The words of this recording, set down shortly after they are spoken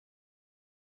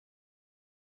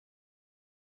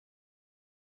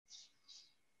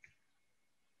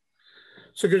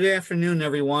So good afternoon,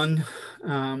 everyone.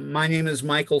 My name is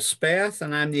Michael Spath,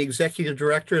 and I'm the Executive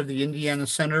Director of the Indiana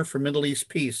Center for Middle East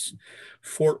Peace,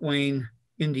 Fort Wayne,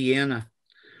 Indiana.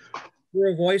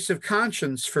 We're a voice of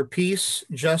conscience for peace,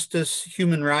 justice,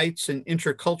 human rights, and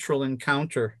intercultural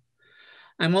encounter.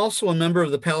 I'm also a member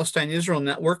of the Palestine-Israel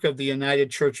Network of the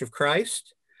United Church of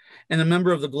Christ and a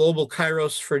member of the Global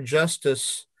Kairos for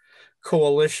Justice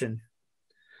Coalition.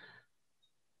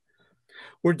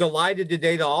 We're delighted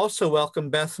today to also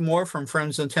welcome Beth Moore from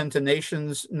Friends Intent to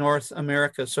Nations North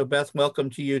America. So Beth,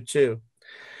 welcome to you too.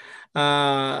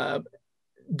 Daoud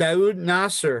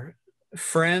Nassar,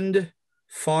 friend,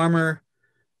 farmer,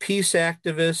 peace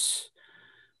activist,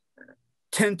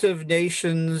 Tent of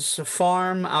Nations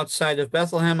farm outside of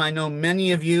Bethlehem. I know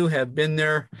many of you have been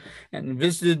there and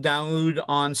visited Daoud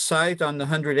on site on the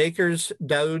 100 acres.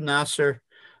 Daoud Nassar,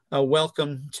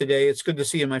 welcome today. It's good to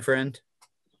see you, my friend.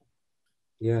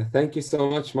 Yeah, thank you so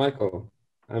much, Michael.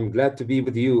 I'm glad to be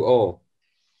with you all.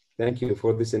 Thank you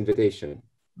for this invitation.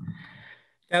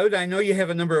 Daoud, I know you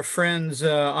have a number of friends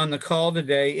on the call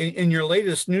today. In your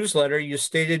latest newsletter, you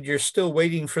stated you're still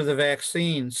waiting for the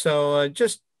vaccine. So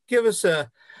just give us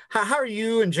how are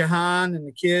you and Jahan and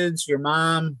the kids, your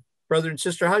mom, brother and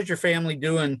sister, how's your family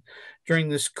doing during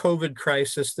this COVID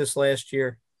crisis this last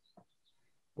year?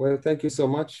 Well, thank you so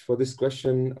much for this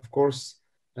question. Of course,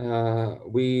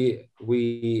 we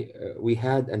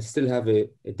had and still have a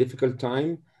difficult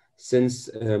time since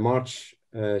March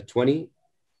 20,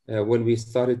 when we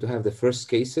started to have the first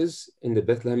cases in the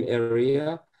Bethlehem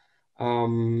area.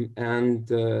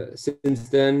 Since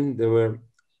then, there were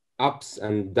ups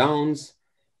and downs,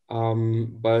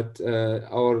 but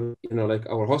our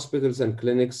hospitals and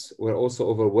clinics were also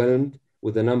overwhelmed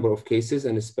with the number of cases,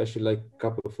 and especially like a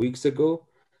couple of weeks ago.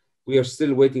 We are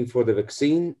still waiting for the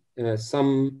vaccine.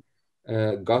 Some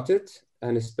got it,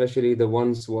 and especially the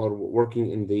ones who are working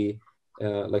in the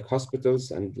like hospitals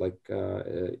and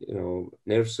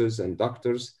nurses and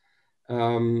doctors.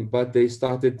 But they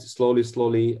started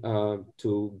slowly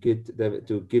to give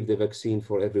the vaccine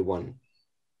for everyone.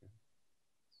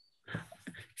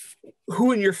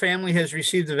 Who in your family has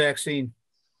received the vaccine?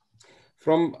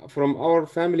 From our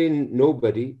family,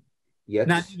 nobody yet.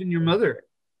 Not even your mother?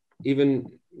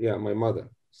 Even, yeah, my mother,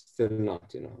 still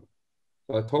not,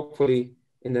 But hopefully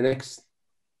in the next,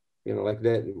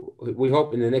 we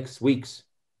hope in the next weeks.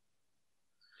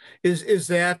 Has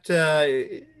that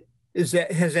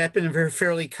been a very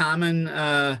fairly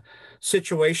common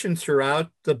situation throughout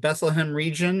the Bethlehem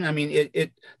region? I mean,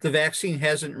 the vaccine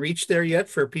hasn't reached there yet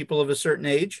for people of a certain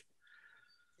age?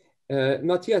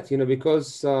 Not yet,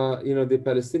 because, the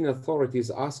Palestinian Authority is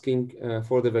asking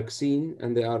for the vaccine,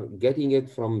 and they are getting it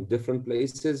from different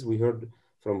places. We heard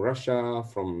from Russia,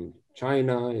 from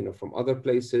China, from other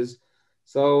places.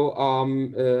 So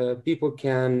people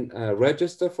can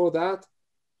register for that,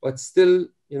 but still,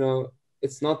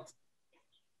 it's not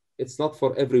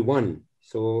for everyone.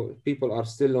 So people are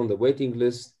still on the waiting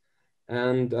list,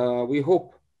 and we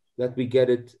hope that we get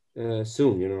it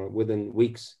soon, within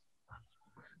weeks.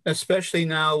 Especially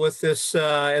now with this,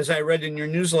 as I read in your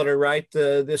newsletter, right,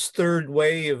 this third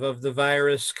wave of the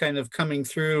virus kind of coming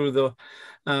through the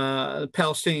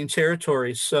Palestinian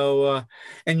territories. So,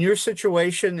 and your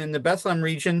situation in the Bethlehem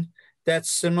region, that's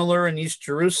similar in East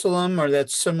Jerusalem, or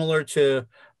that's similar to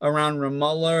around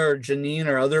Ramallah or Jenin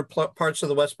or other parts of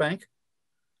the West Bank?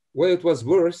 Well, it was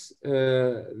worse.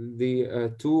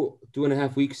 The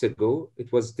 2.5 weeks ago,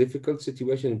 it was a difficult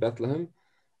situation in Bethlehem.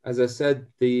 As I said,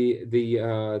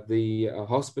 the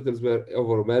hospitals were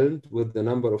overwhelmed with the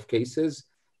number of cases,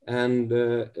 and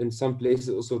in some places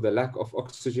also the lack of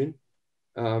oxygen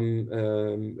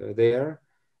there.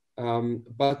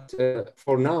 But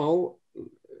for now,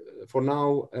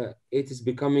 it is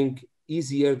becoming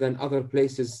easier than other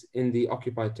places in the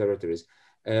occupied territories.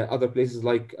 Other places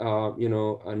like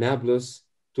Nablus,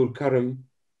 Tulkarm.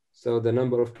 So the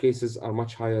number of cases are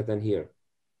much higher than here.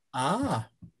 Ah.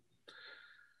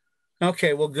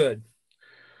 Okay, well, good.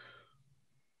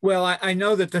 Well, I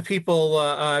know that the people,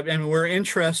 and we're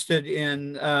interested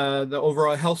in the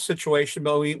overall health situation,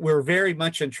 but we're very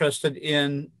much interested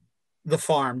in the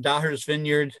farm, Daher's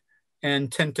Vineyard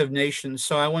and Tent of Nations.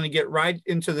 So I want to get right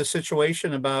into the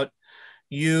situation about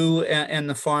you and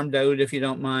the farm, Daoud, if you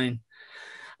don't mind.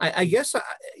 I guess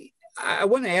I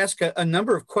want to ask a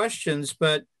number of questions,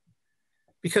 but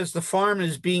because the farm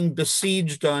is being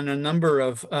besieged on a number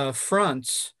of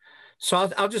fronts,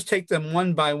 so I'll just take them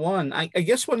one by one. I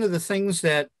guess one of the things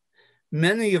that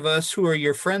many of us who are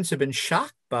your friends have been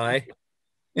shocked by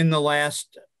in the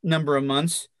last number of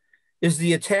months is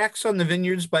the attacks on the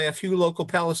vineyards by a few local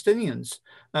Palestinians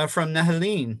from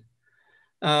Nahalin.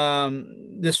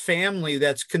 this family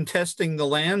that's contesting the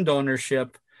land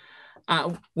ownership.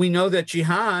 We know that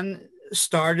Jihan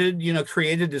started,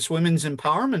 created this women's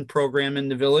empowerment program in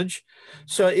the village.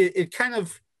 So it kind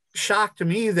of shocked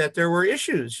me that there were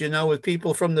issues, with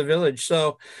people from the village.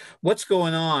 So what's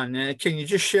going on? Can you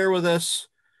just share with us,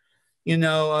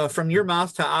 from your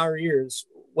mouth to our ears,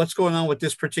 what's going on with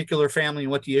this particular family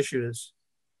and what the issue is?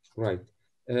 Right.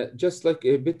 Just like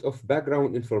a bit of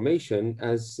background information,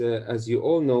 as you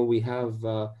all know,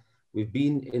 we've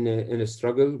been in a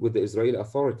struggle with the Israeli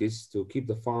authorities to keep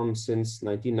the farm since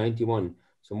 1991,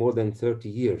 so more than 30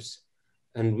 years.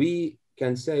 And we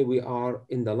can say we are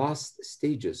in the last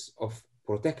stages of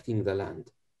protecting the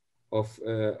land, of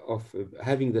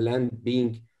having the land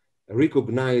being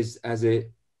recognized as a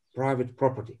private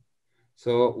property.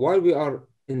 So while we are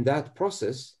in that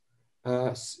process,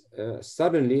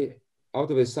 suddenly, out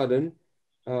of a sudden,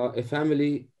 a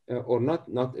family, or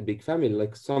not a big family,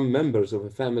 like some members of a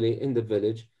family in the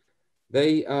village,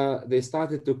 they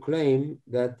started to claim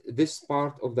that this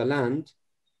part of the land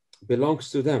belongs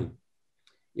to them.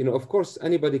 Of course,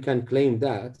 anybody can claim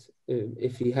that.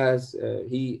 If he has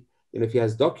if he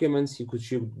has documents,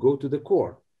 should go to the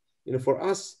court. For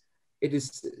us, it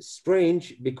is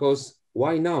strange because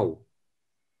why now?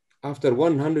 After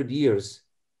 100 years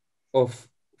of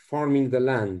farming the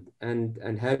land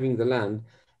and having the land,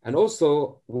 and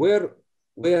also where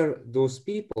those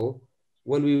people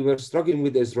when we were struggling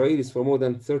with the Israelis for more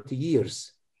than 30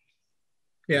 years,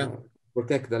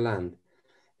 protect the land.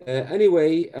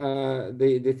 Anyway,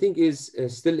 the thing is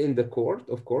still in the court,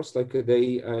 of course. Like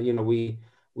we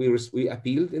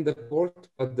appealed in the court,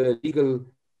 but the legal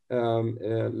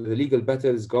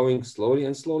battle is going slowly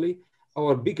and slowly.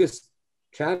 Our biggest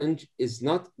challenge is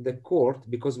not the court,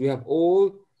 because we have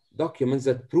all documents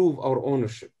that prove our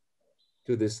ownership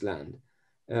to this land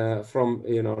from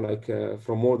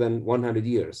more than 100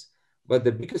 years. But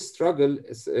the biggest struggle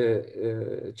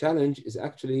challenge is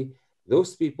actually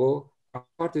those people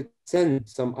started to send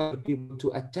some other people to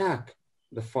attack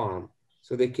the farm.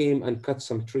 So they came and cut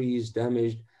some trees,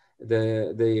 damaged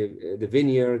the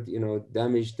vineyard,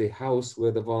 damaged the house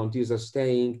where the volunteers are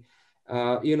staying.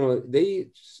 They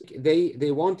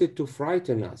wanted to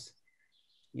frighten us,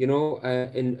 in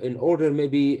order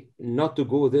maybe not to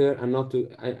go there and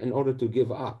in order to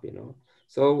give up,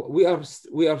 So we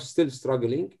are still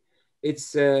struggling.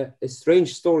 It's a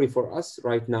strange story for us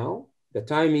right now. The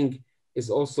timing is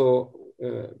also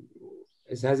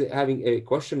having a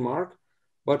question mark,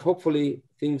 but hopefully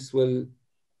things will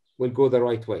go the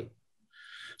right way.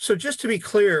 So just to be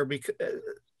clear,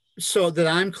 so that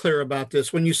I'm clear about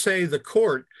this, when you say the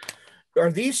court,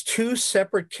 are these two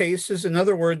separate cases? In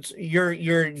other words,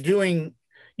 you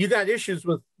got issues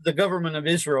with the government of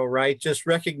Israel, right? Just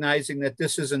recognizing that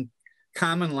this isn't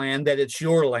common land, that it's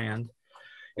your land.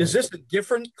 Is this a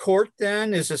different court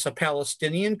then? Is this a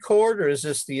Palestinian court, or is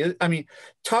this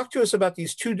talk to us about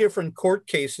these two different court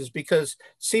cases, because it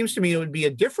seems to me it would be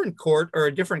a different court or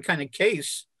a different kind of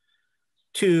case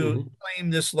to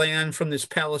claim this land from this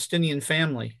Palestinian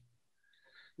family.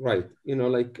 Right.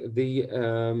 Like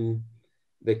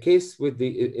the case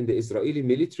in the Israeli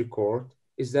military court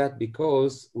is that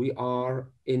because we are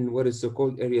in what is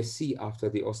so-called Area C after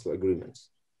the Oslo agreements.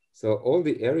 So all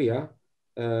the area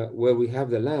where we have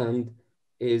the land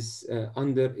is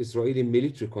under Israeli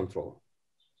military control.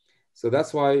 So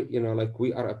that's why,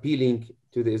 we are appealing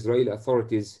to the Israeli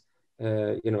authorities,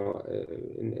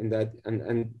 in that,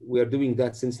 and we are doing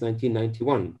that since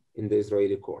 1991 in the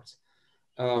Israeli courts.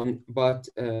 But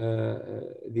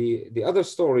the other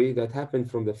story that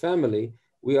happened from the family,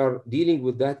 we are dealing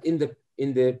with that in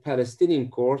the Palestinian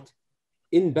court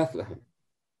in Bethlehem.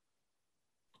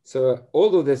 So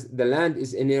although the land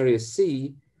is in Area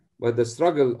C, but the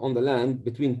struggle on the land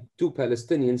between two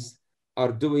Palestinians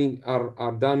are done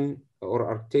or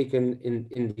are taken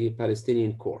in the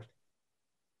Palestinian court.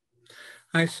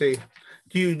 I see.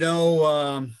 Do you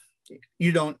know?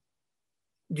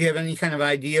 Do you have any kind of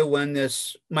idea when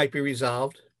this might be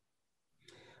resolved?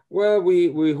 Well,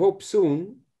 we hope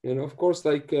soon. Of course,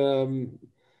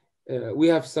 we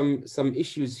have some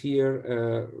issues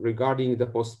here regarding the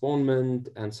postponement,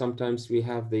 and sometimes we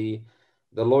have the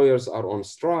lawyers are on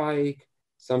strike.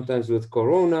 Sometimes with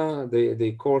Corona,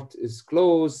 the court is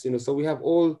closed. So we have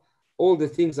all the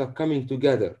things are coming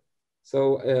together.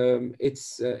 So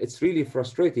it's really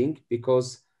frustrating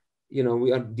because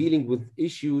we are dealing with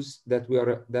issues that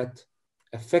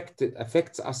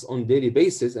affects us on daily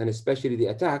basis, and especially the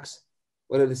attacks.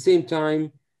 But at the same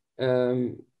time,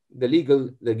 the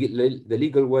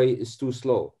legal way is too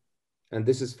slow, and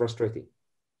this is frustrating.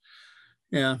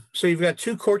 Yeah. So you've got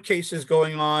two court cases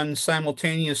going on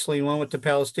simultaneously, one with the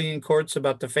Palestinian courts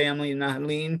about the family in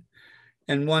Nahalin,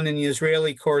 and one in the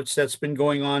Israeli courts that's been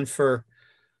going on for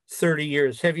 30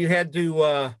 years. Have you had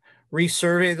to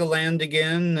resurvey the land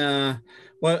again? The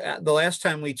last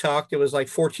time we talked, it was like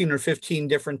 14 or 15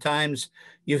 different times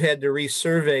you've had to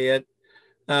resurvey it.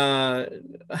 Uh,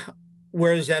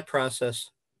 where is that process?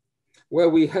 Well,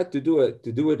 we had to do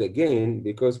it again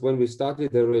because when we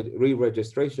started the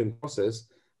re-registration process,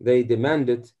 they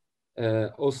demanded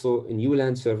also a new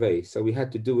land survey. So we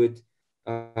had to do it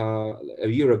a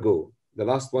year ago. The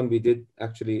last one we did,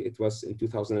 actually, it was in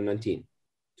 2019,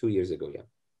 2 years ago, yeah.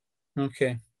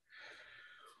 Okay.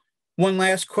 One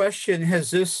last question.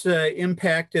 Has this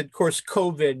impacted, of course,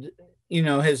 COVID,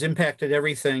 has impacted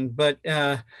everything, but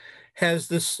has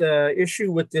this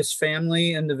issue with this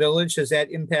family in the village, has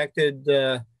that impacted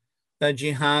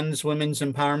Jihan's women's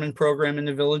empowerment program in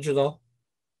the village at all?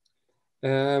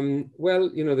 Well,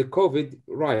 the COVID,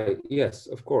 right, yes,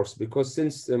 of course, because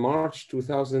since March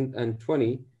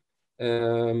 2020,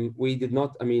 we did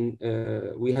not,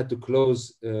 we had to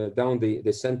close down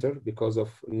the center because of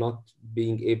not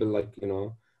being able,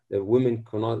 the women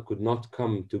could not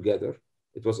come together.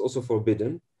 It was also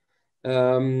forbidden.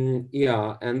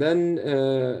 Yeah, and then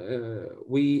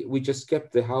we just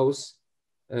kept the house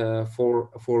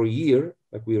for a year.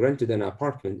 Like we rented an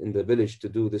apartment in the village to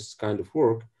do this kind of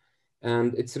work.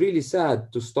 And it's really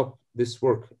sad to stop this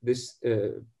work, this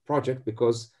project,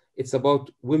 because it's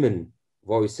about women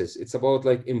voices. It's about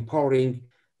like empowering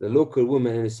the local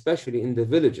women, and especially in the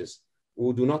villages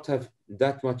who do not have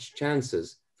that much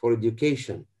chances for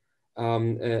education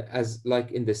as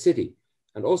like in the city.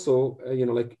 And also,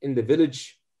 like in the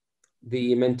village,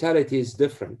 the mentality is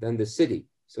different than the city.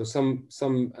 So some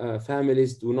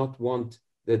families do not want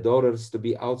their daughters to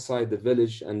be outside the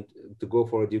village and to go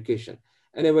for education.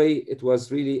 Anyway, it was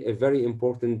really a very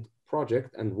important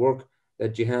project and work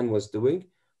that Jihan was doing,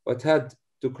 but had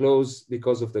to close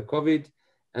because of the COVID.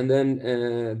 And then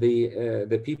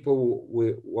the people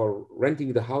we were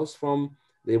renting the house from,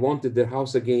 they wanted their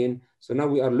house again. So now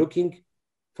we are looking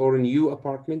for a new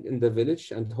apartment in the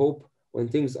village and hope when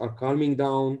things are calming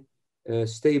down,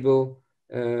 stable,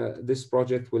 this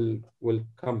project will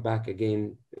come back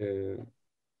again to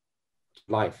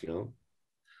life,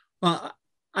 Well,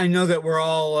 I know that we're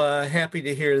all happy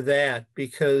to hear that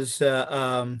because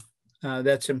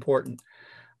that's important.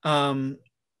 I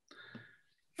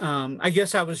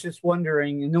guess I was just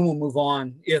wondering, and then we'll move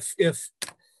on, if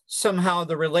somehow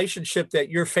the relationship that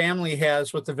your family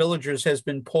has with the villagers has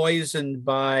been poisoned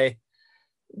by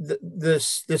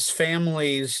this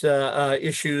family's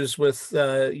issues with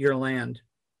your land.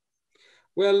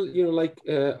 Well,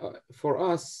 for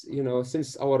us,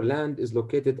 since our land is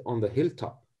located on the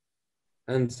hilltop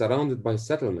and surrounded by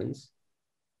settlements,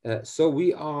 so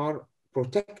we are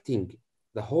protecting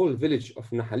the whole village of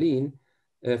Nahalin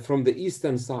from the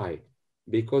eastern side,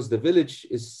 because the village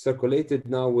is circulated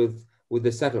now with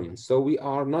the settlements. So we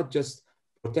are not just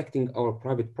protecting our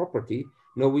private property,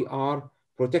 no, we are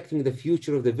protecting the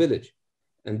future of the village.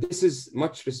 And this is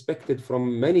much respected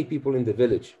from many people in the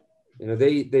village.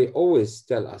 They always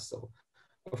tell us so.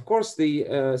 Of course,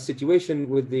 the situation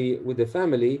with the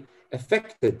family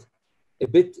affected a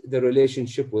bit the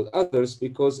relationship with others,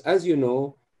 because as you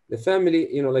know, the family,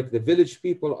 like the village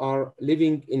people are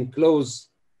living in close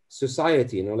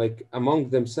society, like among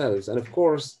themselves. And of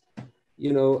course,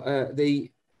 they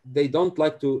don't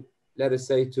like to, let us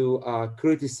say, to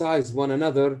criticize one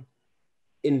another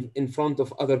in front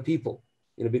of other people,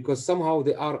 because somehow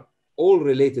they are all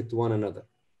related to one another.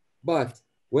 But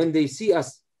when they see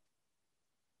us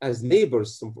as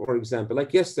neighbors, for example,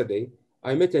 like yesterday,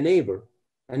 I met a neighbor,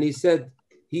 and he said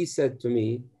to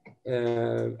me,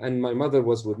 and my mother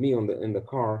was with me in the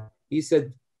car. He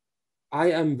said,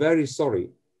 "I am very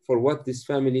sorry for what this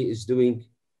family is doing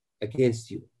against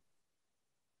you.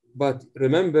 But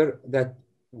remember that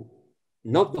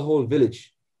not the whole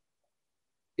village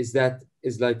is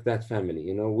like that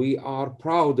family. We are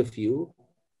proud of you,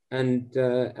 and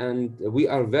we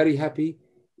are very happy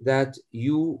that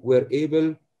you were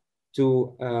able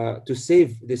to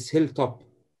save this hilltop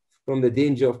from the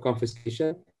danger of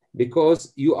confiscation,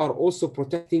 because you are also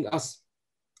protecting us."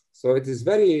 So it is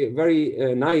very,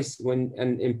 very nice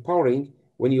and empowering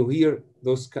when you hear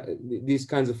these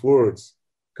kinds of words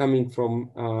coming from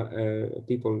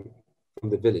people from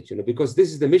the village, because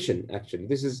this is the mission, actually.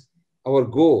 This is our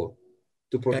goal,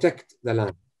 to protect the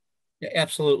land. Yeah,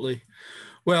 absolutely.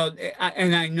 Well,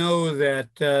 and I know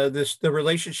that the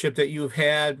relationship that you've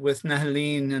had with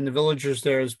Nahalin and the villagers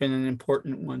there has been an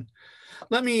important one. Yeah.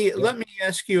 let me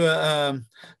ask you.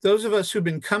 Those of us who've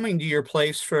been coming to your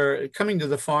place for coming to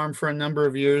the farm for a number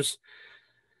of years,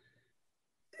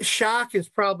 shock is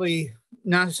probably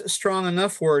not a strong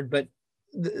enough word, but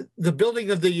the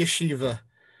building of the yeshiva.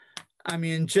 I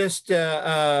mean, just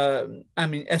I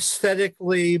mean,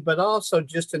 aesthetically, but also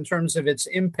just in terms of its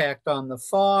impact on the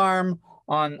farm,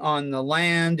 on the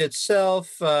land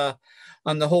itself,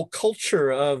 on the whole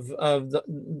culture of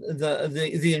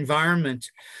the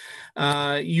environment.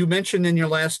 You mentioned in your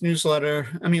last newsletter.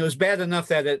 I mean, it was bad enough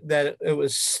that it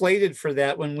was slated for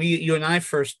that when you and I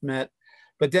first met,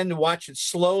 but then to watch it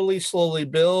slowly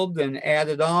build and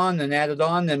added on,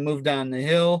 then move down the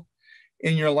hill.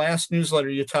 In your last newsletter,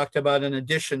 you talked about an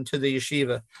addition to the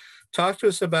yeshiva. Talk to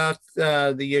us about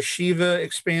the yeshiva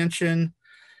expansion,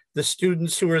 the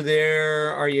students who are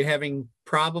there. Are you having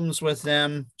problems with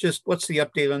them? Just what's the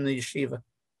update on the yeshiva?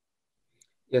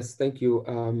 Yes, thank you.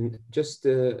 Just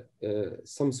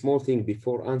some small thing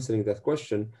before answering that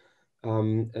question.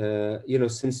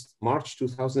 Since March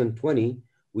 2020,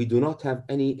 we do not have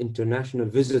any international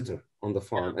visitor on the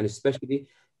farm, and especially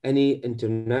any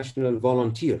international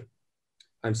volunteer.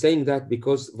 I'm saying that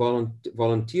because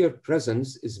volunteer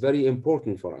presence is very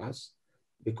important for us,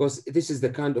 because this is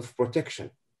the kind of protection.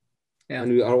 Yeah.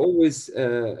 And we are always,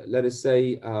 let us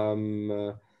say,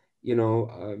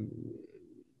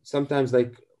 sometimes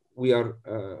like we are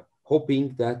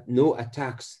hoping that no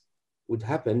attacks would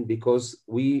happen because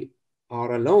we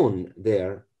are alone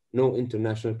there, no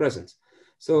international presence.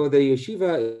 So the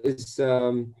yeshiva is,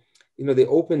 they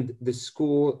opened the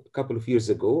school a couple of years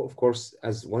ago, of course,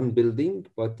 as one building,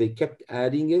 but they kept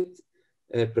adding it,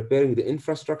 preparing the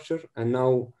infrastructure, and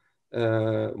now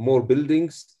more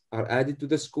buildings are added to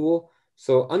the school.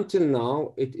 So until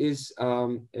now, it is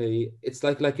it's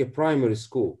like a primary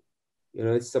school.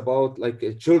 It's about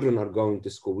like children are going to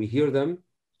school. We hear them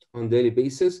on daily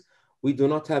basis. We do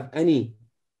not have any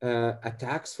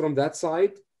attacks from that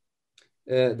side.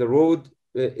 The road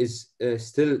is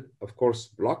still, of course,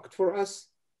 blocked for us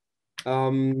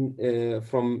from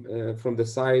the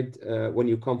side when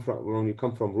you come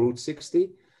from Route 60,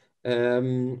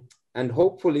 and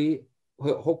hopefully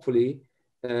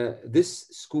this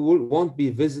school won't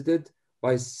be visited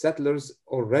by settlers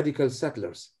or radical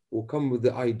settlers who come with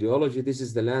the ideology, this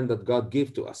is the land that God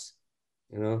gave to us.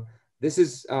 This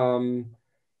is,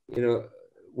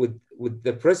 with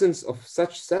the presence of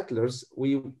such settlers,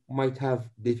 we might have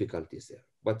difficulties there.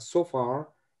 But so far,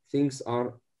 things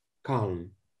are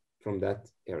calm from that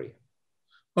area.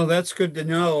 Well, that's good to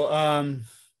know.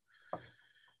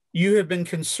 You have been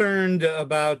concerned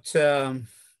about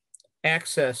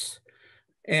access.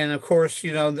 And of course,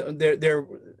 there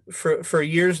for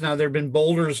years now, there have been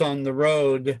boulders on the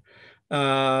road,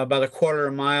 about a quarter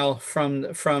of a mile from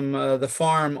the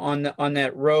farm on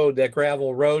that road, that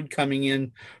gravel road coming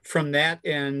in from that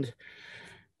end.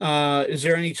 Is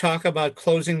there any talk about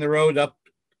closing the road up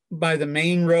by the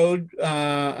main road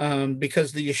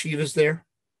because the yeshiva's there?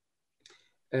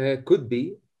 Could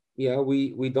be. Yeah,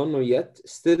 we don't know yet.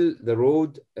 Still, the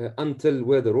road until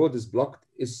where the road is blocked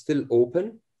is still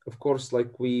open. Of course,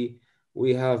 like we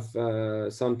have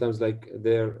sometimes like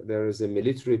there is a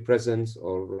military presence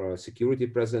or security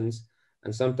presence,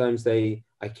 and sometimes I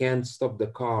can't stop the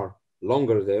car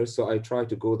longer there, so I try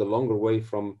to go the longer way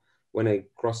from when I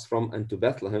cross from and to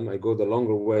Bethlehem. I go the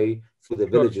longer way through the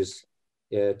villages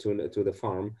to the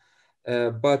farm,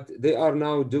 but they are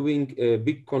now doing a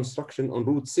big construction on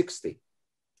Route 60,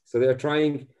 so they are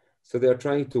trying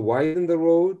to widen the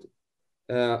road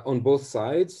on both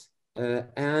sides.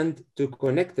 And to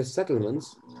connect the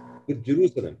settlements with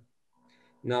Jerusalem.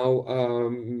 Now,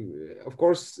 of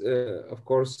course,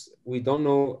 we don't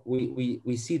know.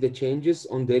 We see the changes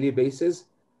on daily basis,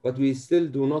 but we still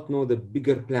do not know the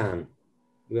bigger plan.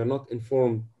 We are not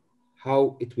informed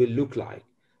how it will look like.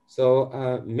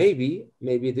 So maybe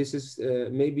this is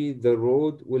maybe the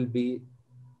road will be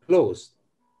closed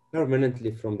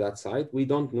permanently from that side. We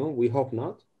don't know. We hope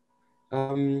not.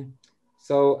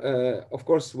 So of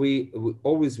course, we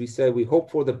always say we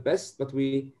hope for the best, but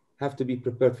we have to be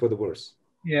prepared for the worst.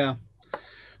 Yeah.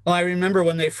 Well, I remember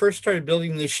when they first started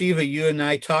building the yeshiva, you and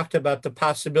I talked about the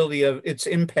possibility of its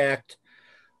impact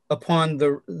upon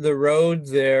the road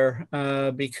there,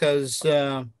 because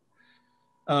that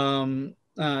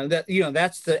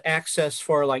that's the access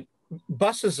for like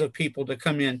buses of people to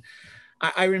come in.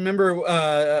 I remember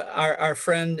our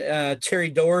friend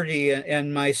Terry Doherty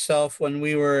and myself, when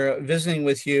we were visiting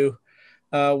with you,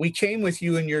 we came with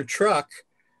you in your truck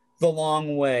the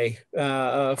long way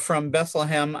from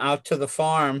Bethlehem out to the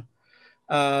farm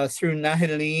through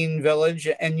Nahiline village.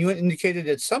 And you indicated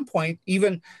at some point,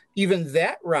 even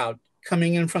that route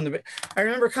coming in from the. I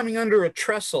remember coming under a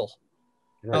trestle.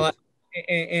 Uh, Right.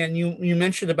 and you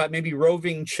mentioned about maybe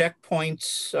roving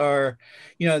checkpoints, or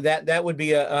that would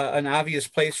be an obvious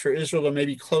place for Israel to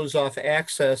maybe close off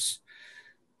access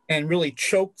and really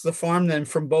choke the farm then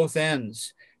from both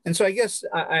ends. And so I guess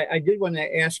I did want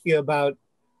to ask you about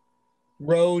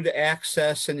road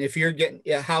access, and if you're getting,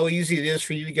 how easy it is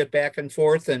for you to get back and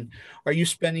forth, and are you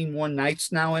spending more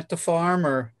nights now at the farm,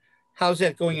 or how's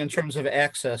that going in terms of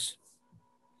access?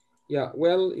 Yeah,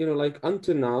 well, like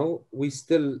until now, we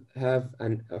still have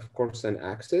of course, an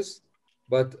access,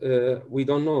 but we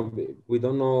don't know. We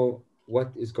don't know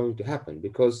what is going to happen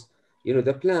because,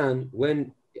 the plan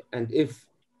when and if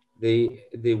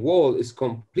the wall is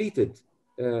completed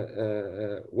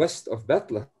west of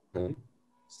Bethlehem,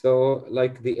 so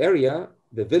like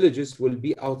the villages will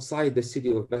be outside the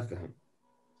city of Bethlehem.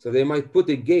 So they might put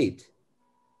a gate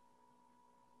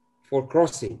for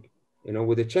crossing,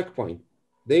 with a checkpoint.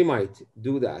 They might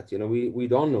do that, we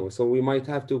don't know. So we might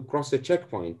have to cross a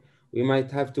checkpoint. We might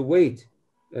have to wait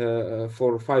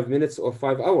for 5 minutes or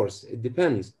 5 hours. It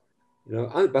depends,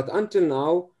 but until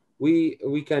now,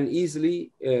 we can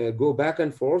easily go back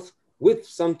and forth with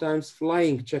sometimes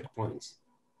flying checkpoints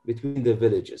between the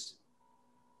villages.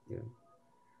 Yeah.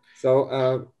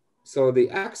 So the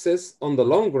access on the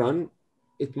long run,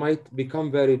 it might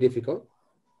become very difficult.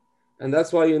 And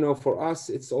that's why, for us,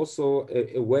 it's also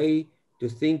a way to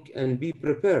think and be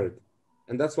prepared.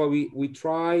 And that's why we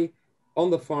try on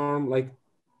the farm, like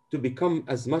to become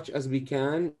as much as we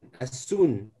can, as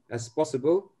soon as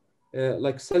possible,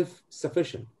 like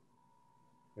self-sufficient,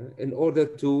 in order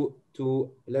to,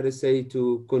 let us say,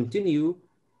 to continue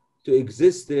to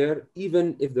exist there,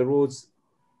 even if the roads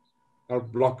are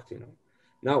blocked.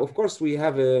 Now, of course, we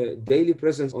have a daily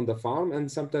presence on the farm,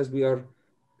 and sometimes we are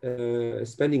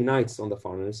spending nights on the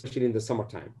farm, especially in the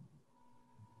summertime.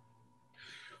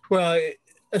 Well,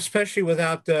 especially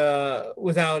without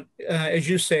as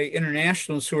you say,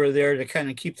 internationals who are there to kind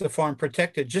of keep the farm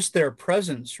protected. Just their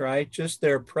presence, right? Just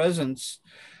their presence,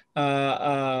 uh,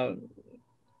 uh,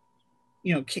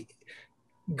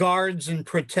 guards and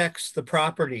protects the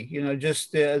property.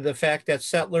 Just the fact that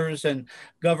settlers and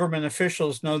government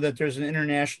officials know that there's an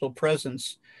international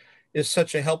presence is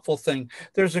such a helpful thing.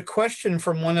 There's a question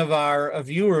from one of our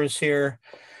viewers here.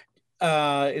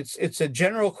 It's a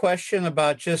general question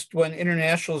about just when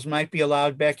internationals might be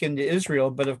allowed back into Israel,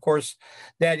 but of course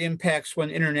that impacts when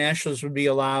internationals would be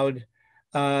allowed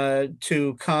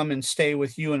to come and stay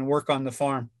with you and work on the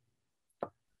farm.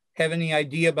 Have any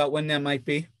idea about when that might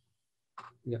be?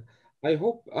 Yeah, I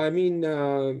hope. I mean,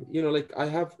 like I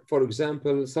have, for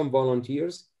example, some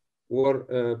volunteers who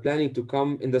are planning to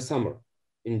come in the summer,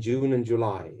 in June and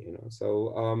July.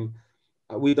 So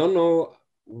we don't know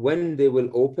when they will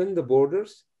open the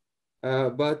borders,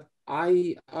 but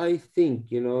I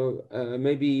think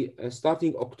maybe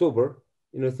starting October,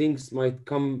 things might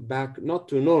come back not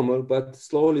to normal, but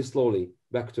slowly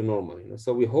back to normal.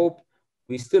 So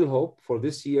we still hope for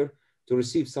this year to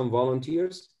receive some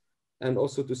volunteers, and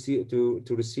also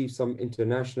to receive some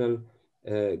international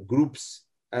groups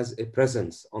as a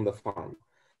presence on the farm.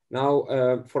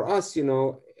 Now, for us,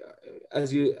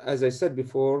 as I said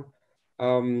before,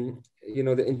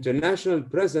 the international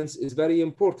presence is very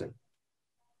important.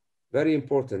 Very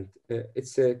important.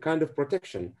 It's a kind of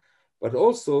protection, but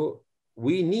also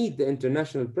we need the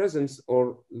international presence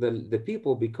or the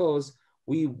people, because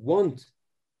we want,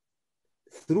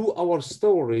 through our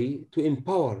story, to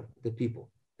empower the people.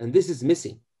 And this is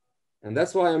missing. And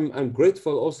that's why I'm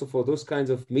grateful also for those kinds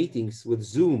of meetings with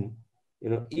Zoom,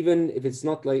 even if it's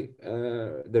not like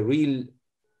the real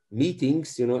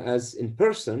meetings, as in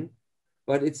person,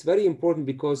 but it's very important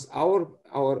because our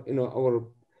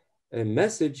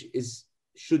message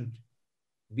should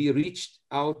be reached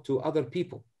out to other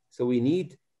people. So we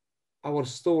need our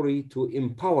story to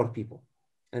empower people.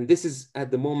 And this is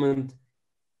at the moment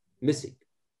missing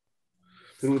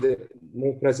through the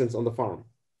no presence on the farm.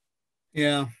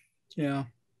 Yeah, yeah.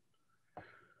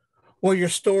 Well, your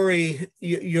story,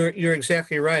 you're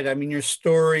exactly right. I mean, your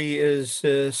story is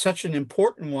such an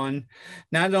important one,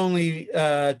 not only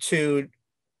to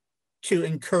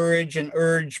encourage and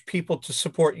urge people to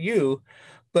support you,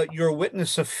 but your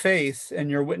witness of faith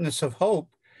and your witness of hope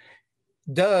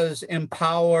does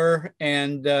empower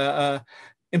and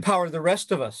empower the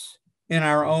rest of us in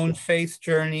our own faith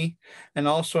journey, and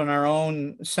also in our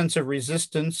own sense of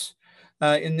resistance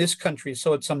in this country.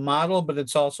 So it's a model, but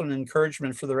it's also an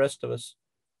encouragement for the rest of us.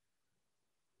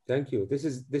 Thank you. This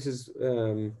is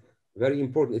very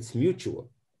important. It's mutual.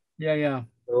 Yeah, yeah.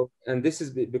 So, and this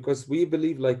is because we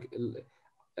believe, like,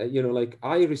 like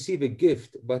I receive a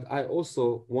gift, but I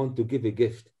also want to give a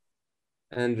gift.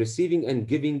 And receiving and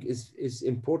giving is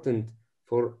important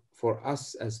for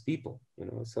us as people,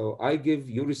 So I give,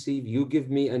 you receive, you give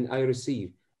me, and I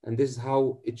receive. And this is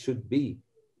how it should be,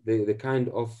 the kind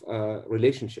of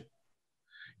relationship.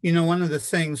 One of the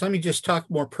things, let me just talk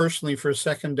more personally for a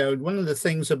second, Daoud. One of the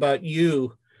things about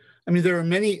you, I mean, there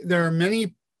are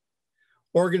many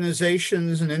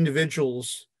organizations and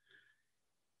individuals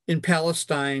in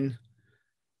Palestine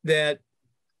that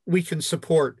we can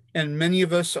support. And many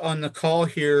of us on the call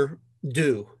here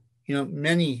do,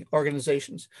 many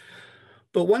organizations.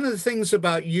 But one of the things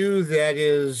about you that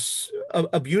is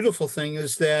a beautiful thing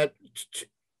is that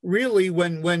really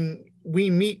when we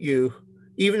meet you,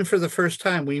 even for the first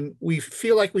time, we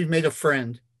feel like we've made a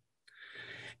friend.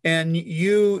 And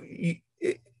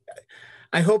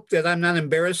I hope that I'm not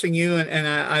embarrassing you, and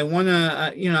I want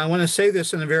to, I want to say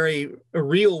this in a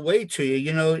real way to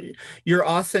you. Your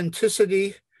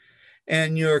authenticity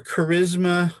and your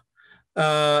charisma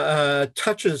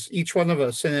touches each one of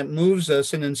us, and it moves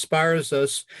us and inspires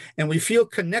us, and we feel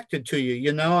connected to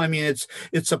you. I mean,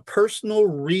 it's a personal,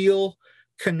 real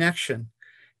connection.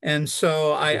 And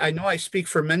so I know I speak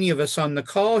for many of us on the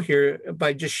call here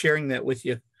by just sharing that with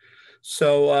you.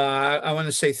 So I want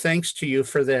to say thanks to you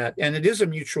for that. And it is a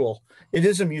mutual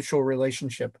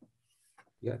relationship.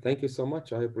 Yeah, thank you so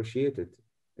much. I appreciate it.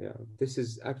 Yeah, this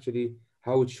is actually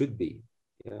how it should be.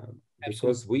 Yeah,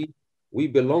 because we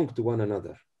belong to one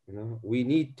another. We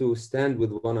need to stand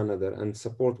with one another and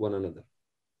support one another.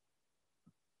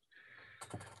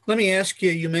 Let me ask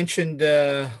you. You mentioned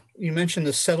the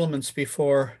settlements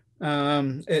before.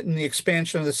 And the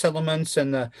expansion of the settlements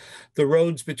and the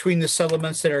roads between the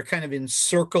settlements that are kind of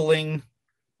encircling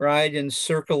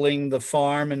the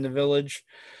farm and the village.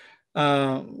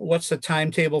 What's the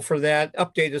timetable for that?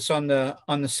 Update us on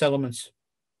the settlements.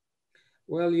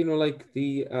 Well, like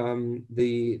the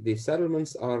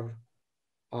settlements are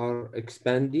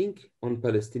expanding on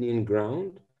Palestinian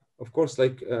ground. Of course,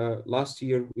 like last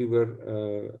year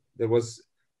there was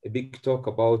a big talk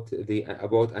about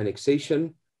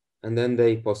annexation. And then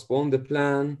they postponed the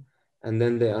plan, and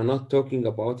then they are not talking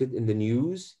about it in the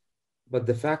news, but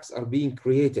the facts are being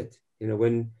created.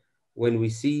 When we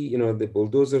see, the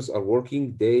bulldozers are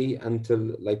working day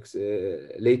until like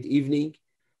late evening,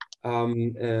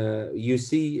 you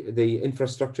see the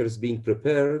infrastructure is being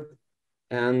prepared,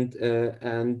 and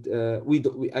we,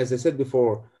 as I said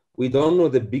before, we don't know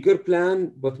the bigger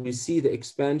plan, but we see the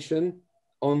expansion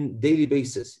on daily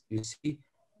basis. You see.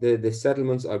 The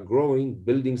settlements are growing,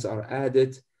 buildings are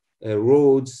added,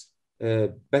 roads,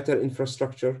 better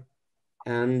infrastructure.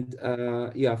 And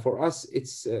yeah, for us,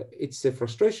 it's a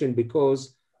frustration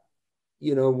because,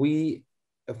 we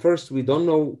don't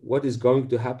know what is going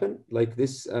to happen. Like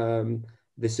this,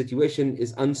 the situation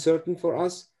is uncertain for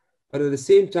us, but at the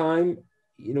same time,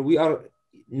 we are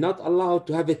not allowed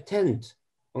to have a tent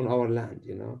on our land,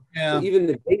 Yeah. So even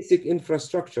the basic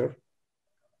infrastructure,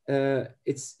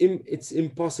 it's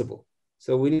impossible.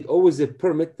 So we need always a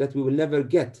permit that we will never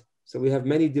get. So we have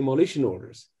many demolition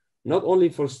orders, not only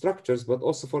for structures, but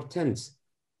also for tents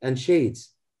and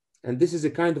shades. And this is a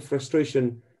kind of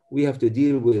frustration we have to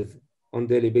deal with on a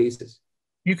daily basis.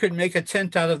 You could make a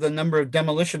tent out of the number of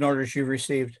demolition orders you've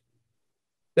received.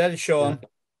 That'd show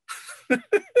them.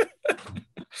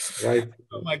 Right.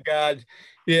 Oh my God.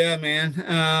 Yeah, man.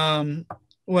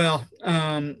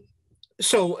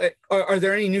 So are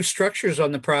there any new structures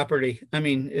on the property? I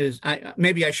mean,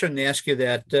 maybe I shouldn't ask you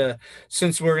that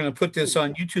since we're going to put this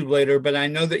on YouTube later, but I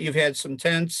know that you've had some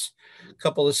tents, a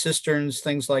couple of cisterns,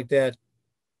 things like that.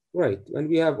 Right. And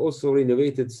we have also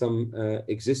renovated some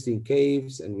existing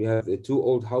caves, and we have the 2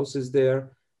 old houses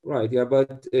there. Right. Yeah.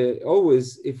 But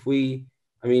always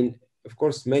of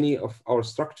course, many of our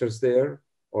structures there,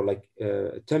 or like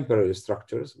temporary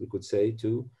structures, we could say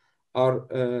too, are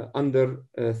under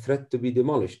threat to be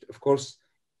demolished. Of course,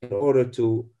 in order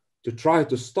to try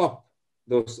to stop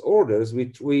those orders,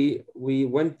 which we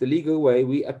went the legal way,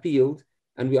 we appealed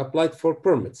and we applied for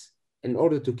permits in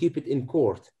order to keep it in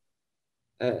court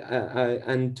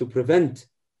and to prevent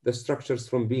the structures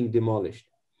from being demolished.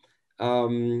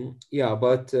 Yeah,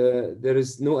 but there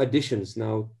is no additions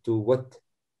now to what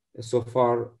so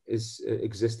far is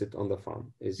existed on the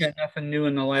farm. Yeah, nothing new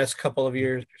in the last couple of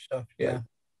years or so. Yeah. Right.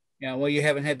 Yeah, well, you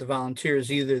haven't had the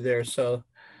volunteers either there. So,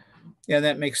 yeah,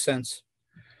 that makes sense.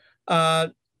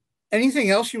 Anything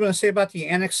else you want to say about the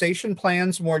annexation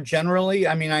plans more generally?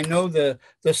 I mean, I know the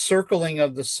circling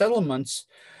of the settlements,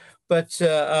 but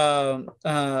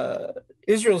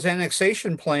Israel's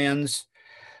annexation plans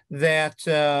that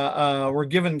were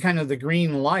given kind of the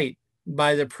green light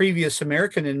by the previous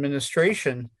American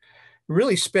administration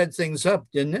really sped things up,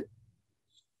 didn't it?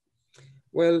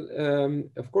 Well,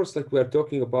 of course, like we are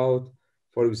talking about,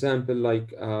 for example,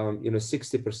 like,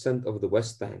 60% of the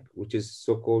West Bank, which is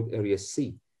so-called Area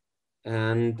C.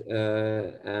 And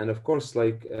of course,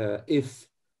 like, if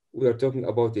we are talking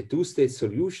about a two-state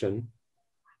solution,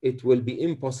 it will be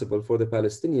impossible for the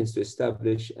Palestinians to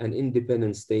establish an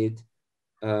independent state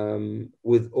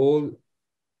with all,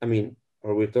 I mean,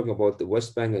 or we're talking about the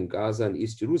West Bank and Gaza and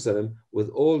East Jerusalem, with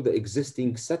all the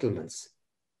existing settlements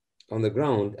on the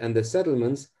ground. And the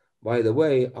settlements, by the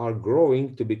way, are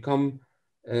growing to become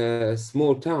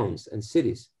small towns and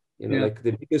cities. Yeah. Like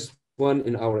the biggest one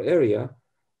in our area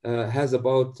has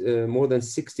about more than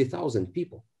 60,000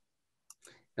 people.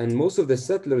 And most of the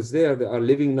settlers there, they are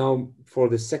living now for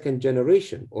the second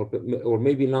generation, or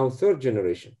maybe now third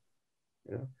generation.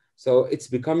 So it's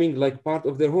becoming like part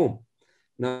of their home.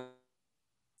 Now,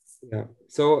 yeah.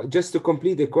 So just to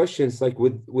complete the questions, like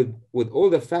with all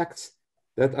the facts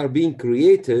that are being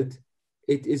created,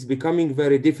 it is becoming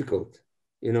very difficult,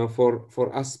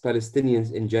 for us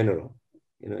Palestinians in general,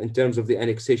 in terms of the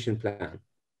annexation plan.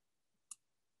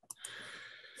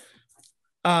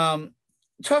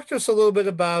 Talk to us a little bit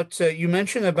about, you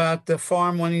mentioned about the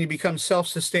farm wanting to become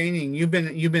self-sustaining. You've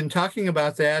been talking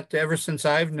about that ever since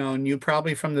I've known you,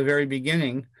 probably from the very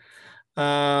beginning,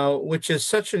 which is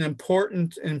such an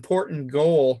important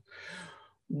goal.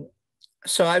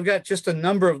 So I've got just a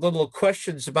number of little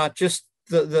questions about just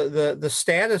the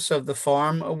status of the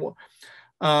farm.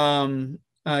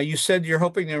 You said you're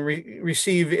hoping to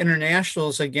receive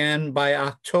internationals again by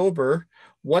October.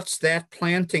 What's that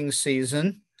planting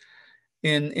season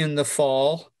in the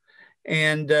fall?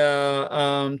 And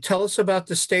tell us about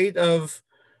the state of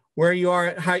where you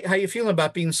are. How you feeling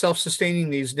about being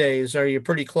self-sustaining these days? Are you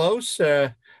pretty close?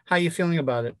 How you feeling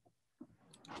about it?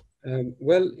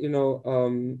 Well,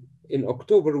 in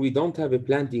October, we don't have a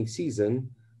planting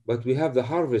season, but we have the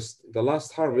harvest. The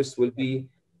last harvest will be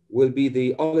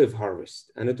the olive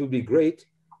harvest. And it will be great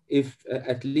if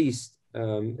at least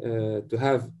to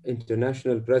have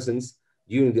international presence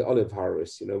during the olive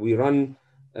harvest. We run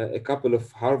a couple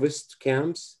of harvest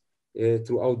camps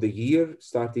throughout the year,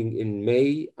 starting in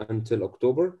May until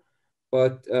October.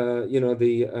 But,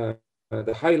 the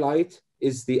highlight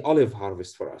is the olive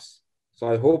harvest for us. So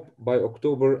I hope by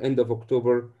October, end of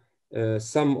October,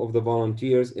 some of the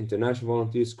volunteers, international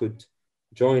volunteers, could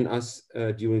join us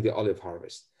during the olive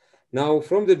harvest. Now,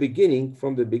 from the beginning,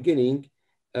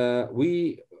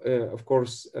 we of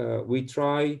course we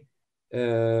try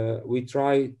to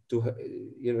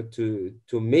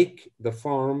make the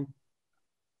farm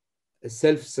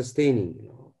self-sustaining.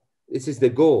 This is the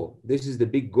goal. This is the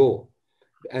big goal,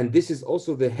 and this is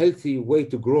also the healthy way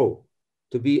to grow,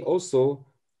 to be also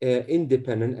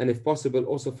independent, and if possible,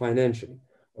 also financially.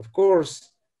 Of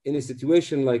course, in a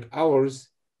situation like ours,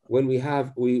 when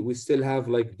we still have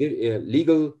like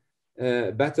legal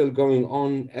battle going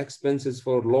on, expenses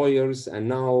for lawyers, and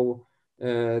now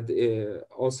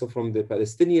also from the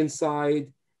Palestinian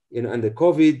side, and the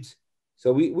COVID.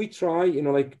 So we try,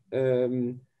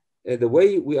 the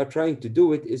way we are trying to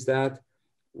do it is that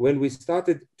when we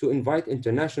started to invite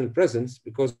international presence,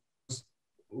 because it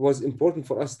was important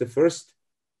for us, the first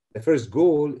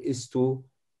goal is to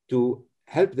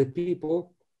help the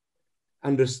people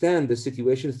understand the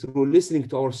situation through listening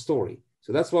to our story.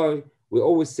 So that's why we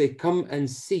always say, come and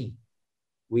see.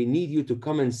 We need you to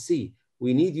come and see.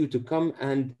 We need you to come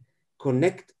and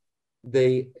connect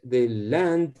the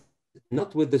land,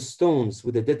 not with the stones,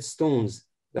 with the dead stones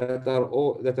that are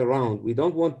around. We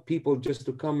don't want people just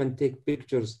to come and take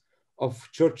pictures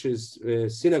of churches,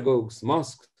 synagogues,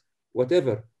 mosques,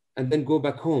 whatever, and then go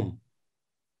back home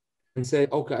and say,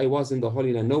 okay, I was in the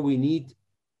Holy Land. No, we need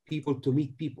people to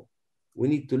meet people. We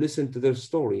need to listen to their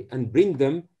story and bring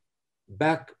them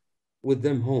back with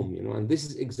them home, and this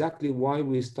is exactly why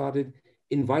we started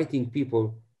inviting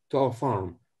people to our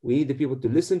farm. We need the people to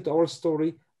listen to our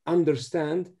story,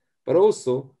 understand, but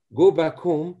also go back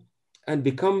home and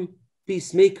become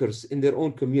peacemakers in their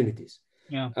own communities.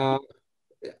 Yeah.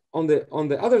 On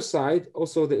the other side,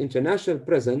 also the international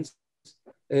presence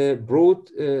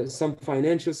brought some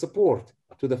financial support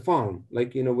to the farm,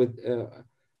 like, with,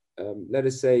 let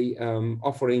us say,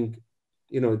 offering,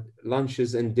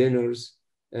 lunches and dinners,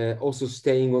 also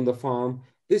staying on the farm.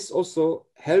 This also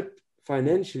helped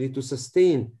financially to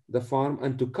sustain the farm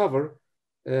and to cover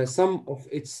some of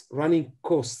its running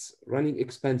costs, running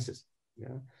expenses.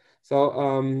 Yeah.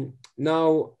 So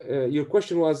now your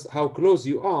question was how close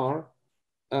you are.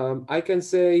 I can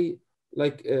say,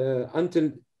 like,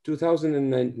 until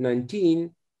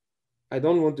 2019, I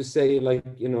don't want to say like,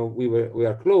 you know, we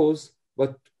are close,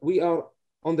 but we are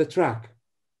on the track.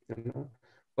 You know?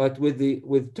 But with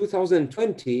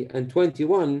 2020 and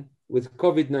 21, with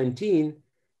COVID-19,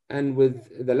 and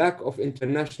with the lack of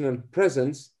international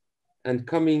presence and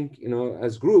coming, you know,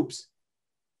 as groups,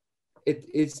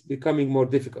 it's becoming more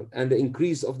difficult, and the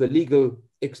increase of the legal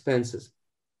expenses.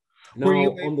 Were Now, you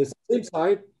on the same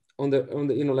side, on the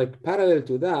you know, like parallel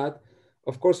to that,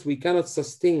 of course, we cannot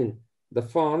sustain the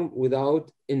farm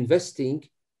without investing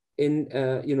in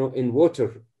you know, in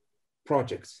water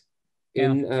projects,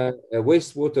 yeah, in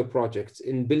wastewater projects,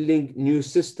 in building new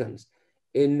systems,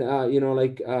 in you know,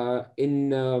 like in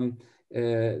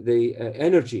the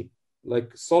energy,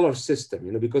 like solar system,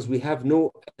 you know, because we have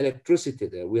no electricity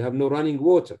there, we have no running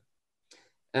water,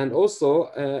 and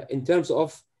also in terms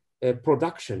of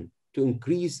production, to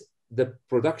increase the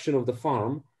production of the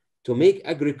farm, to make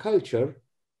agriculture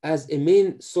as a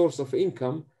main source of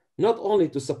income, not only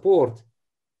to support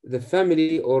the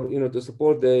family, or you know, to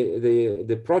support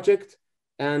the project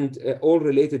and all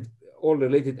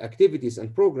related activities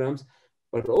and programs,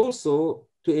 but also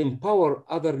to empower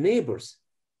other neighbors,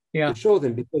 yeah. to show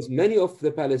them, because many of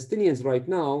the Palestinians right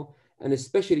now, and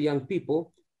especially young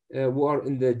people who are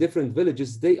in the different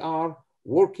villages, they are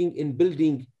working in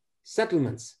building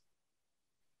settlements.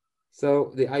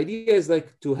 So the idea is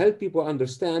like to help people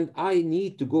understand, I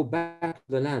need to go back to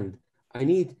the land. I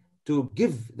need to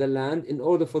give the land in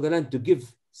order for the land to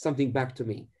give something back to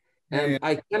me. Yeah, And yeah.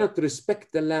 I cannot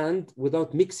respect the land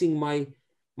without mixing my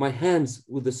hands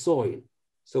with the soil.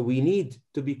 So we need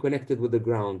to be connected with the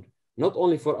ground, not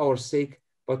only for our sake,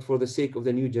 but for the sake of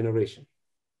the new generation.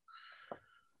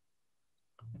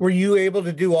 Were you able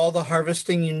to do all the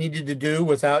harvesting you needed to do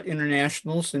without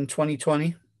internationals in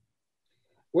 2020?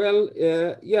 Well,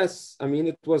 yes. I mean,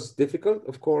 it was difficult,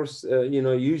 of course. You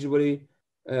know, usually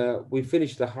we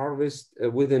finish the harvest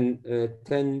within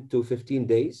 10 to 15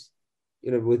 days,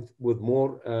 you know, with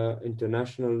more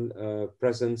international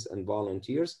presence and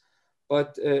volunteers.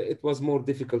 But it was more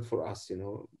difficult for us, you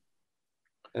know,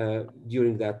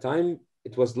 during that time.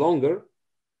 It was longer,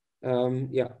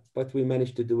 yeah, but we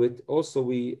managed to do it. Also,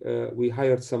 we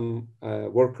hired some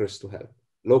workers to help,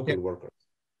 Yeah. local workers.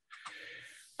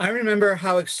 I remember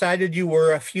how excited you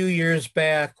were a few years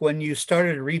back when you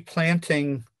started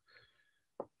replanting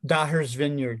Daher's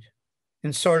vineyard,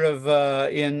 and sort of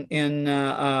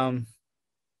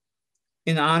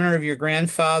in honor of your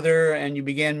grandfather, and you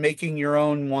began making your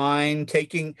own wine,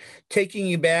 taking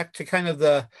you back to kind of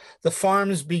the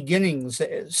farm's beginnings,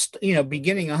 you know,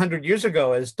 beginning 100 years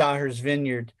ago as Daher's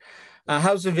vineyard.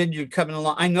 How's the vineyard coming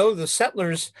along? I know the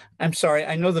settlers, I'm sorry,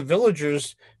 I know the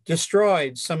villagers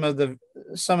destroyed some of the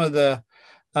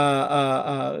uh, uh,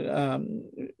 uh, um,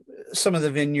 some of the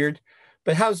vineyard,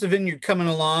 but how's the vineyard coming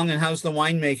along, and how's the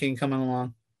winemaking coming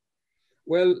along?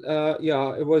 Well,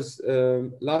 yeah, it was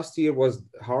last year was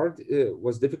hard.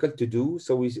 Was difficult to do.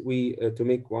 So we to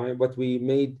make wine, but we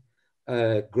made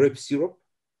grape syrup,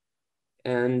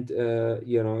 and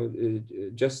you know,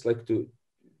 just like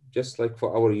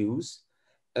for our use.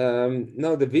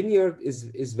 Now the vineyard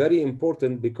is very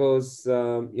important because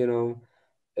you know,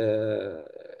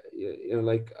 you know,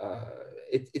 like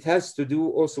it has to do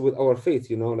also with our faith.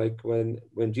 You know, like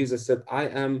when Jesus said,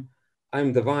 I'm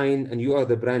the vine and you are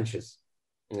the branches.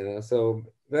 You know, so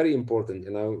very important.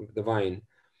 You know, the vine.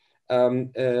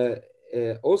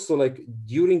 Also, like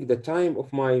during the time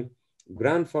of my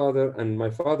grandfather and my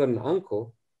father and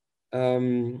uncle,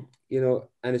 you know,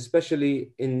 and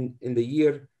especially in the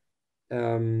year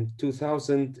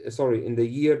 2000, sorry, in the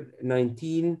year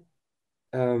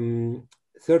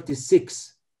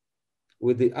 1936,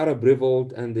 with the Arab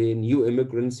revolt and the new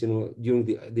immigrants, you know, during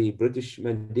the British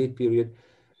Mandate period,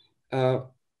 uh,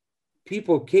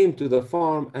 people came to the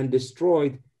farm and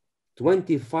destroyed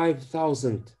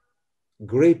 25,000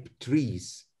 grape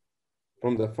trees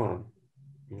from the farm.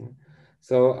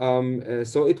 So,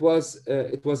 so it was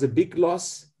a big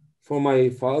loss for my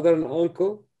father and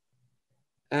uncle,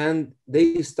 and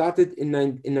they started in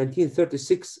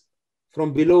 1936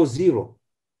 from below zero.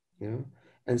 You know?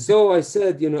 And so I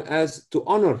said, you know, as to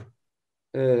honor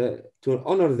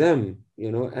them,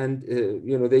 you know, and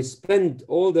you know, they spend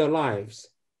all their lives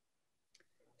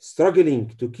struggling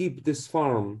to keep this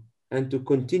farm and to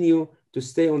continue to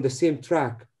stay on the same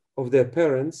track of their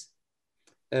parents,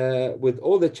 with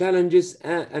all the challenges,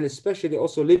 and especially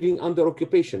also living under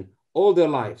occupation all their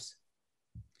lives.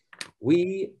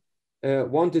 We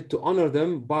wanted to honor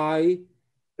them by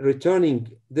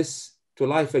returning this to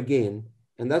life again.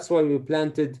 And that's why we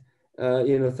planted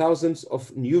you know, thousands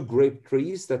of new grape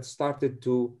trees that started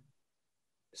you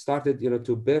know,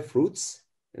 to bear fruits.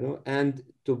 and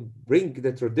to bring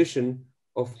the tradition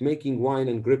of making wine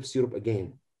and grape syrup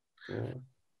again.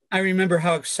 I remember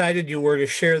how excited you were to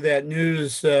share that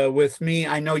news with me.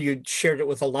 I know you shared it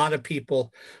with a lot of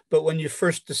people, but when you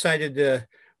first decided to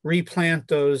replant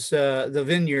the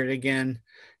vineyard again,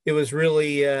 it was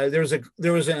really there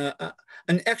was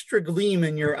an extra gleam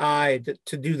in your eye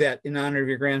to do that in honor of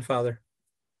your grandfather.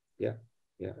 Yeah,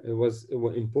 it was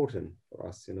important for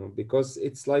us, because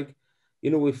it's like,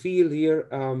 we feel here,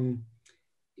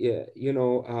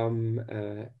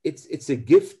 it's a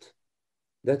gift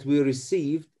that we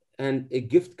received, and a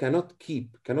gift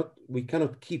we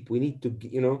cannot keep. We need to,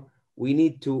 we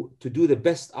need to do the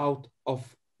best out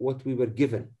of what we were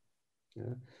given.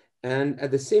 And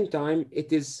at the same time,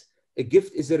 a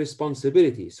gift is a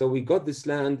responsibility. So we got this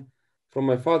land from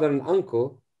my father and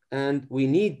uncle, and we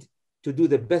need to do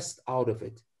the best out of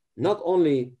it. Not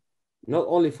only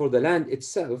for the land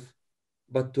itself,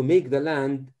 but to make the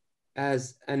land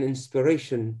as an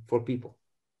inspiration for people.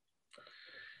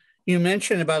 You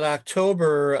mentioned about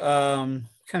October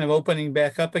kind of opening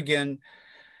back up again.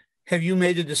 Have you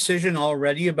made a decision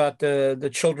already about the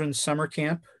children's summer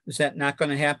camp? Is that not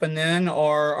going to happen then,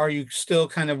 or are you still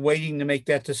kind of waiting to make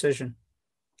that decision?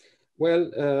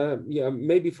 Well, yeah,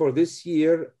 maybe for this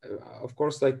year, of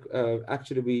course.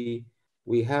 Actually,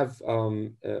 we have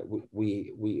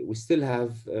we still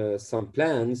have some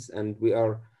plans, and we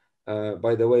are,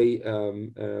 by the way,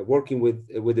 working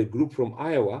with a group from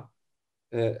Iowa.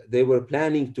 They were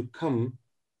planning to come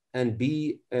and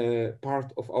be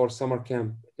part of our summer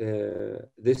camp. The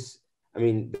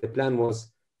plan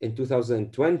was in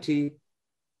 2020,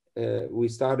 we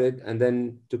started, and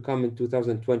then to come in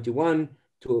 2021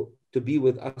 to be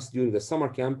with us during the summer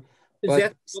camp. Is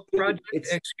that the book project?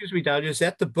 Excuse me, Daoud. Is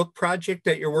that the book project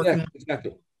that you're working on?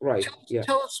 Exactly. Right.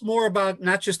 Tell us more about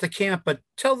not just the camp, but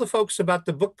tell the folks about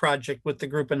the book project with the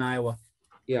group in Iowa.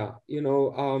 Yeah,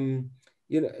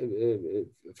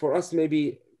 for us,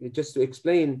 maybe just to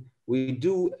explain, we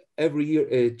do every year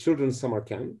a children's summer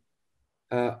camp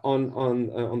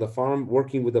on the farm,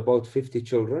 working with about 50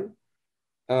 children.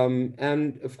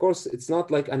 And of course, it's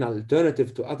not like an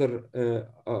alternative to other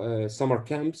summer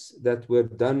camps that were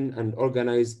done and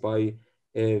organized by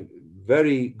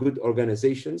very good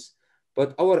organizations.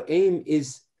 But our aim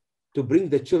is to bring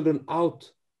the children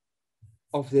out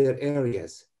of their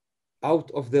areas, out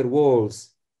of their walls,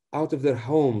 out of their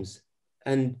homes,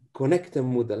 and connect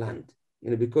them with the land.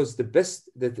 Because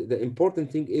the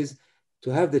important thing is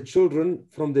to have the children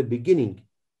from the beginning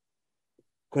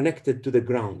connected to the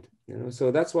ground.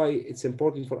 So that's why it's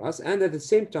important for us, and at the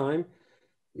same time,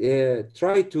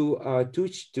 try to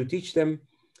teach them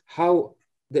how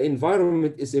the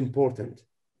environment is important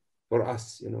for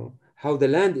us. How the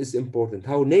land is important,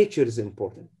 how nature is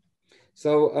important.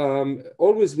 So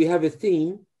always we have a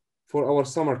theme for our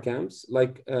summer camps,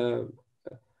 like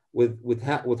with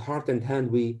heart and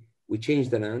hand, we change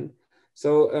the land.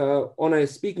 So on a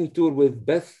speaking tour with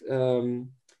Beth 2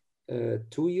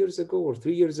 years ago or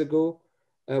 3 years ago,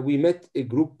 we met a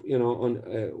group,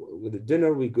 with a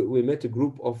dinner. We met a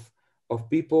group of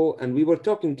people, and we were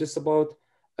talking just about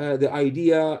the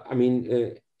idea.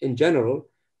 In general,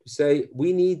 to say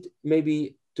we need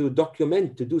maybe to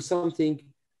document, to do something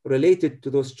related to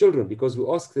those children, because we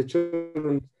ask the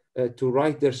children to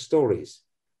write their stories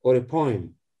or a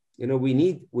poem. We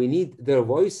need their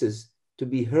voices to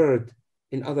be heard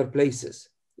in other places.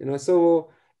 So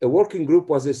a working group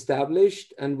was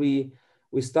established, and we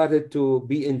started to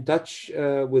be in touch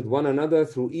with one another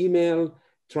through email,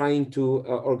 trying to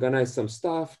organize some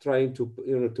stuff, trying to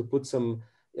to put some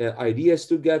ideas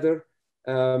together,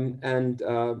 and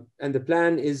the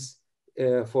plan is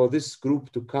for this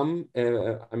group to come.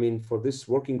 For this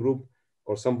working group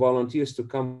or some volunteers to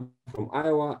come from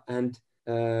Iowa and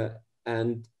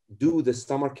do the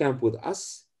summer camp with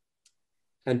us,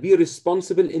 and be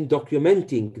responsible in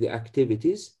documenting the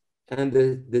activities and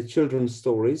the children's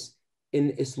stories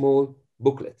in a small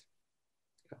booklet.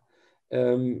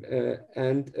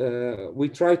 We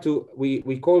try to,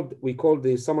 we called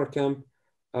the summer camp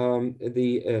from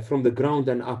the ground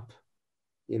and up.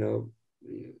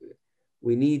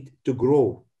 We need to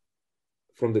grow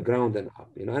from the ground and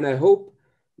up, and I hope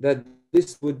that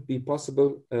this would be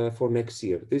possible for next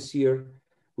year. This year,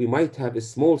 we might have a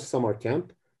small summer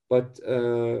camp, but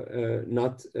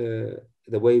not the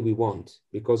way we want,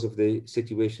 because of the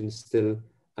situation still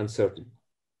uncertain.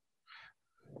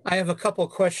 I have a couple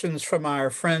of questions from our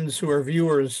friends who are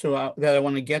viewers that I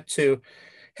want to get to.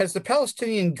 Has the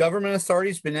Palestinian government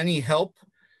authorities been any help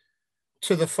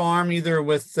to the farm, either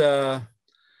with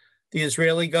the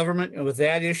Israeli government with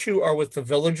that issue or with the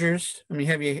villagers? I mean,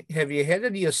 have you had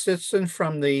any assistance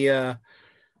from the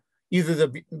either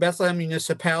the Bethlehem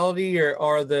municipality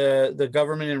or the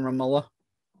government in Ramallah?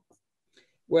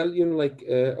 Well,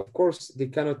 of course, they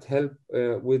cannot help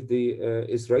with the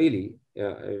Israeli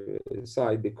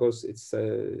side because it's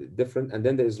different. And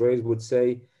then the Israelis would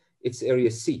say it's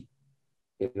Area C,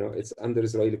 it's under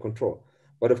Israeli control.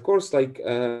 But of course, from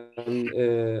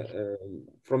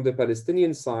the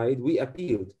Palestinian side, we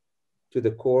appealed to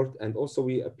the court, and also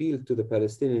we appealed to the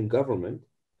Palestinian government,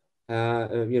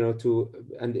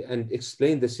 and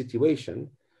explain the situation.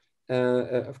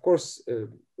 Of course,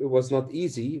 it was not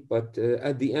easy, but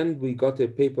at the end we got a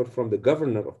paper from the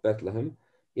governor of Bethlehem,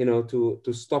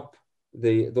 to stop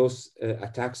those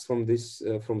attacks from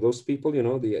those people,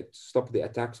 stop the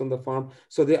attacks on the farm.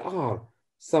 So there are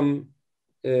some,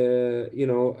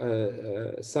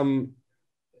 some,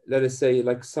 let us say,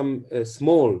 like some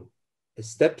small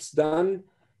steps done,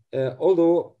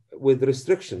 although with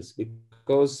restrictions,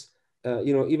 because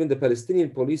even the Palestinian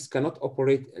police cannot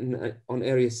operate on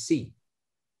Area C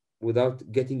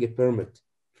without getting a permit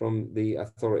from the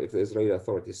Israeli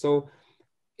authorities. So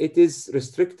it is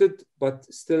restricted,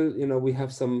 but still, we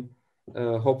have some,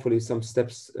 hopefully, some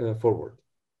steps forward.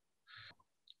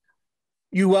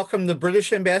 You welcome the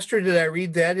British ambassador. Did I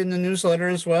read that in the newsletter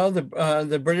as well?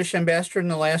 The British ambassador in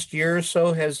the last year or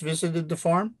so has visited the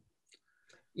farm.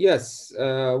 Yes,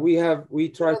 we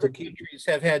try to keep. Countries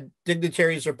have had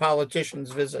dignitaries or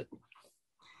politicians visit.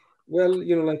 Well,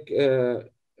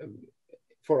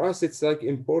 for us, it's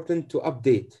important to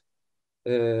update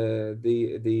the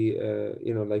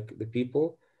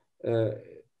people.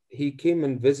 He came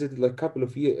and visited a couple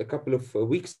of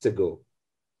weeks ago.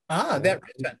 That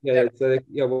recent.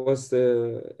 It was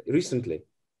recently,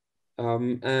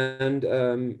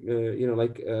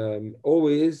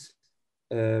 always.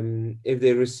 If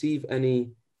they receive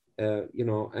any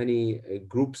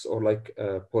groups or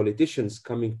politicians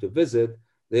coming to visit,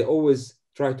 they always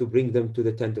try to bring them to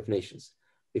the Tent of Nations,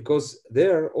 because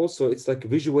there also it's like a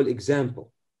visual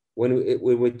example. When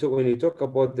you talk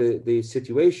about the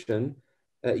situation,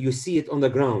 you see it on the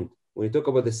ground. When you talk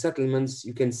about the settlements,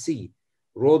 you can see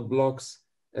roadblocks,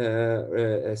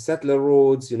 settler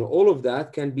roads. All of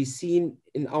that can be seen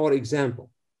in our example,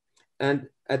 and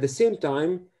at the same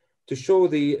time, to show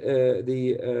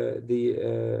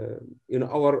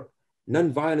our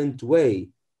nonviolent way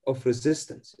of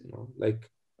resistance,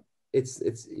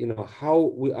 it's how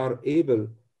we are able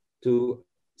to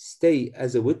stay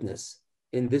as a witness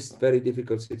in this very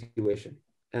difficult situation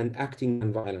and acting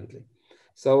nonviolently.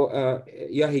 So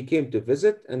he came to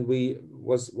visit, and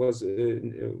was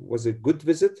a good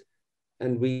visit,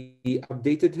 and we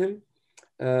updated him.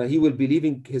 He will be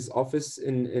leaving his office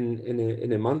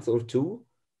in a month or two,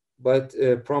 but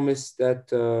promised that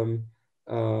the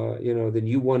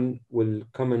new one will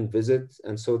come and visit,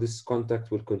 and so this contact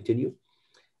will continue.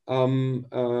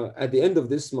 At the end of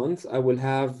this month, I will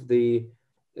have the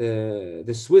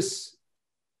Swiss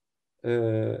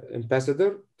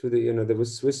ambassador to the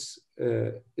Swiss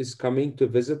is coming to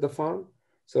visit the farm.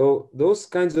 So those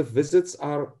kinds of visits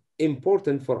are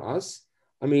important for us.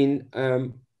 I mean,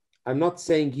 I'm not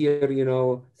saying here,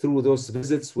 through those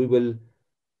visits we will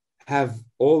have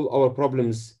all our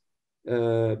problems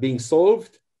being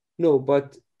solved. No,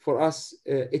 but for us,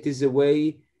 it is a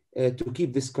way to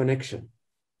keep this connection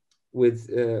with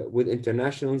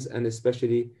internationals, and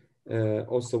especially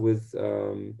also with,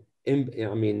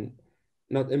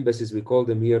 not embassies, we call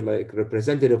them here like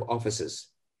representative offices.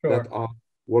 Sure. That are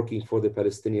working for the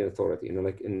Palestinian Authority,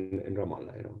 like in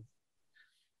Ramallah.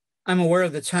 I'm aware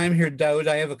of the time here, Daoud.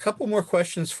 I have a couple more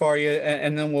questions for you,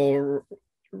 and then we'll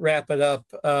wrap it up.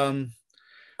 I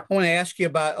want to ask you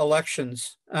about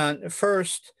elections.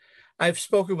 First, I've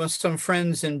spoken with some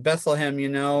friends in Bethlehem,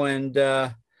 and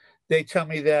they tell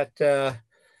me that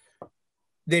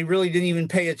they really didn't even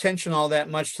pay attention all that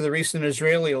much to the recent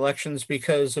Israeli elections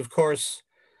because, of course,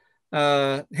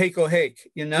 Heiko Hake,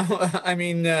 I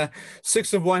mean,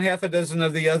 6 of one, half a dozen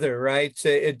of the other, right?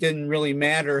 It didn't really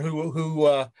matter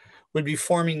who would be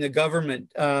forming the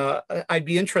government. I'd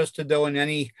be interested, though, in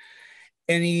any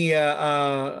thing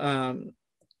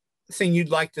you'd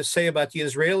like to say about the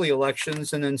Israeli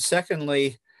elections. And then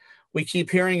secondly, we keep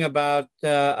hearing about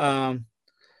the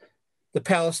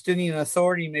Palestinian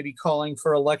Authority may be calling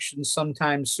for elections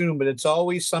sometime soon, but it's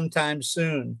always sometime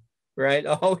soon, right?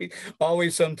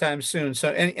 Always sometime soon.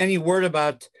 So any word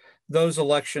about those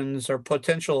elections or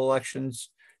potential elections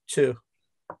too?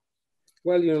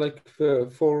 Well,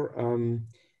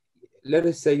 let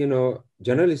us say,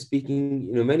 generally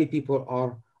speaking, many people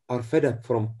are fed up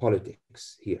from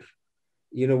politics here.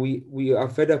 we are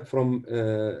fed up from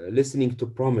listening to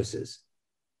promises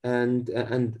and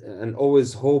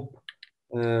always hope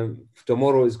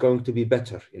tomorrow is going to be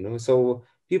better. So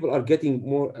people are getting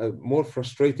more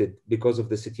frustrated because of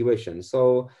the situation.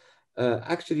 So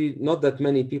actually, not that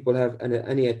many people have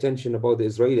any attention about the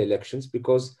Israeli elections,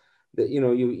 because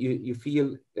you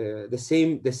feel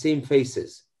the same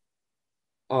faces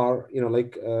are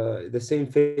the same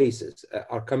faces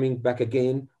are coming back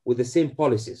again with the same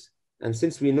policies. And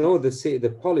since we know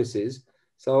the policies,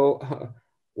 so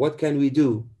what can we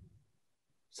do?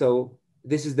 So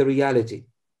this is the reality.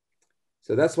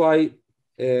 So that's why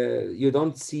you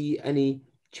don't see any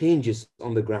changes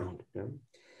on the ground.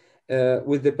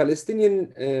 With the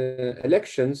Palestinian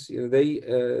elections,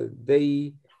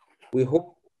 we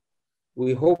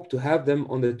hope to have them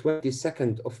on the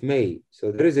 22nd of May.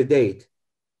 So there is a date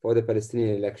for the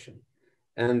Palestinian election.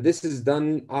 And this is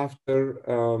done after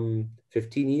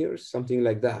 15 years, something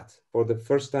like that, for the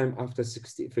first time after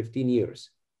 15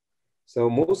 years. So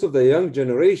most of the young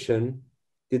generation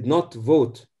did not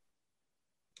vote.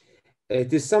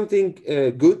 It is something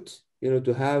good,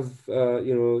 to have,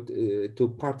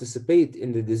 to participate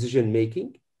in the decision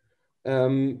making.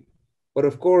 But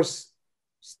of course,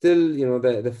 still,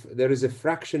 there is a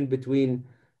fraction between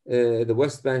the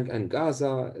West Bank and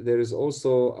Gaza. There is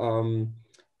also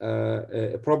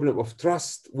a problem of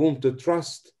trust, whom to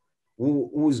trust,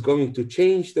 who is going to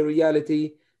change the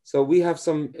reality. So we have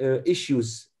some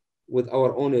issues with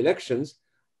our own elections,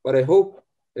 but I hope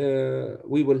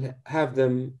we will have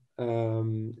them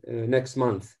next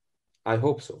month. I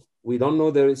hope so. We don't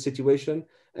know the situation,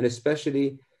 and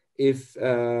especially if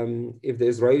the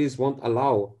Israelis won't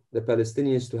allow the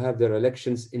Palestinians to have their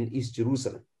elections in East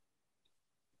Jerusalem.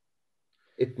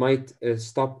 It might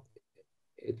stop.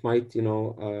 It might,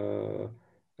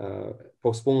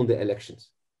 postpone the elections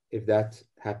if that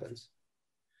happens.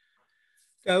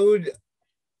 Daoud,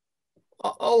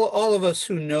 all of us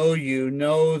who know you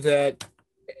know that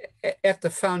at the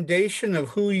foundation of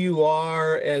who you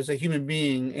are as a human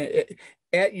being,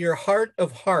 at your heart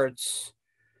of hearts,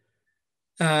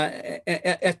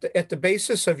 at the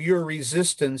basis of your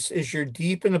resistance is your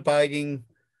deep and abiding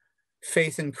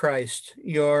faith in Christ,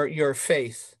 your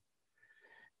faith.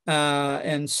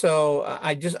 And so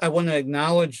I want to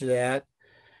acknowledge that.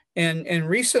 And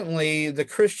recently, the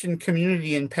Christian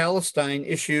community in Palestine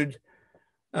issued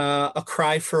a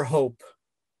cry for hope,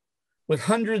 with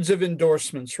hundreds of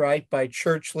endorsements, right, by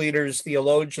church leaders,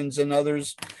 theologians, and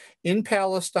others in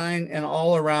Palestine and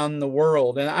all around the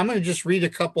world. And I'm going to just read a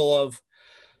couple of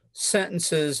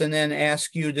sentences and then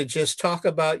ask you to just talk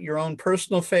about your own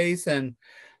personal faith and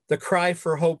the cry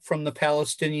for hope from the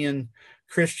Palestinian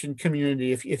Christian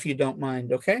community, if you don't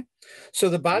mind, okay? So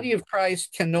the body of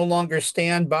Christ can no longer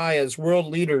stand by as world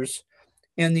leaders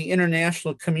and the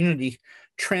international community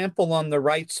trample on the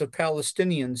rights of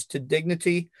Palestinians to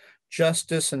dignity,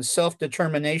 justice, and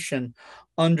self-determination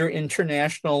under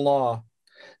international law.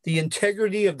 The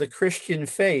integrity of the Christian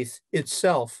faith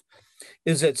itself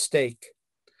is at stake.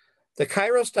 The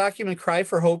Kairos document Cry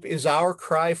for Hope is our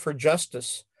cry for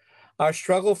justice. Our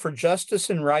struggle for justice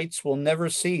and rights will never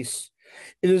cease.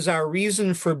 It is our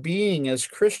reason for being as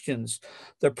Christians,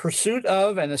 the pursuit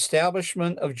of and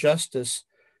establishment of justice.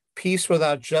 Peace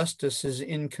without justice is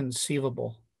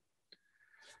inconceivable.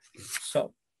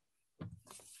 So,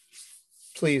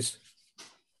 please.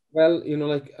 Well,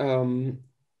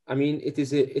 I mean, it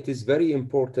is very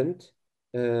important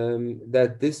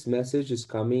that this message is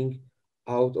coming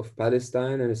out of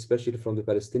Palestine, and especially from the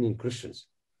Palestinian Christians.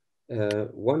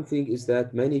 One thing is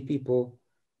that many people,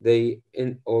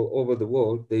 all over the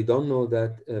world, they don't know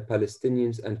that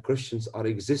Palestinians and Christians are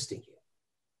existing here.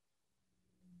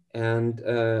 And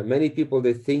many people,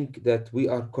 they think that we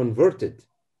are converted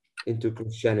into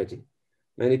Christianity.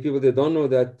 Many people, they don't know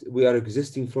that we are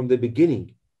existing from the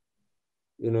beginning.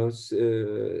 Since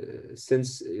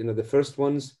the first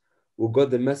ones who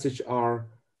got the message are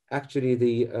actually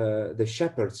the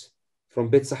shepherds from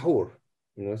Bet Sahur.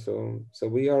 So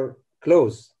we are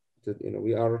close to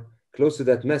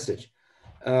that message,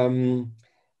 and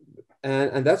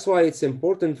that's why it's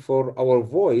important for our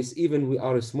voice. Even we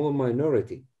are a small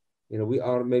minority. We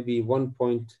are maybe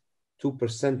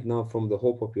 1.2% now from the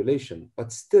whole population,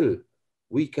 but still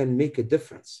we can make a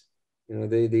difference.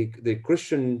 The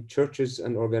Christian churches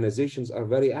and organizations are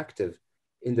very active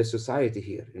in the society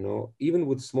here, even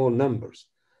with small numbers.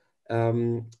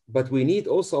 But we need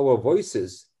also our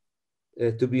voices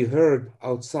to be heard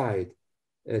outside,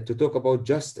 to talk about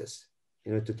justice,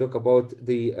 to talk about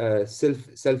the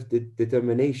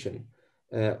self-determination,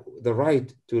 the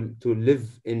right to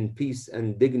live in peace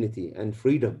and dignity and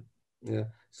freedom.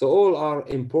 So all are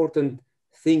important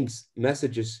things,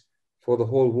 messages for the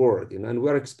whole world. And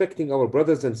we're expecting our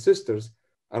brothers and sisters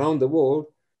around the world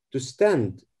to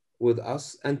stand with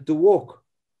us and to walk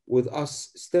with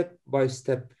us step by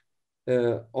step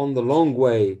on the long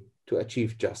way to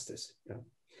achieve justice.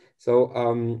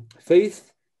 So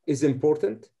faith is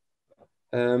important,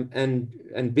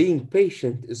 and being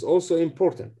patient is also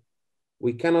important.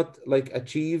 We cannot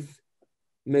achieve,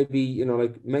 maybe,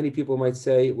 like many people might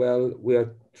say, well, we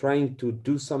are trying to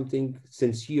do something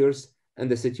since years and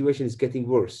the situation is getting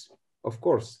worse. Of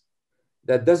course,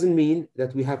 that doesn't mean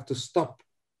that we have to stop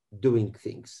doing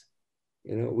things.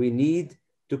 We need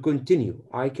to continue.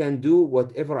 I can do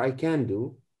whatever I can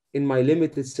do in my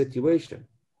limited situation.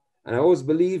 And I always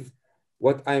believe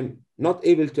what I'm not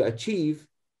able to achieve,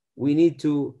 we need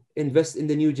to invest in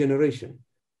the new generation.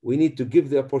 We need to give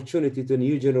the opportunity to the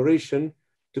new generation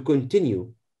to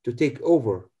continue to take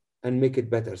over and make it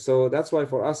better. So that's why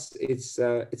for us, it's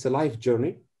a life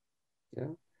journey.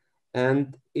 Yeah.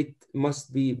 And it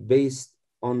must be based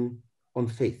on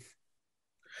faith.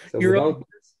 So go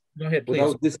ahead,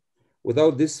 please.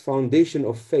 Without this foundation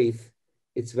of faith,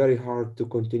 it's very hard to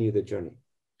continue the journey.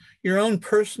 Your own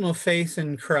personal faith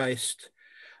in Christ,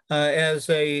 as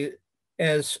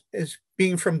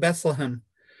being from Bethlehem,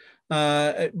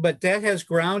 but that has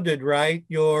grounded, right?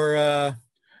 Your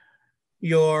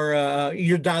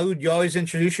Daoud. You always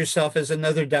introduce yourself as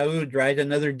another Daoud, right?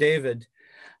 Another David.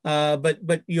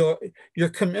 But your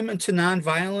commitment to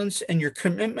nonviolence and your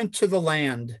commitment to the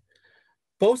land,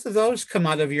 both of those come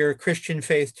out of your Christian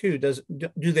faith too,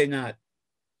 do they not?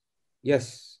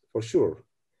 Yes, for sure.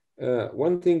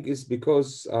 One thing is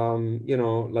because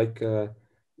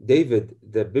David,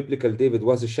 the biblical David,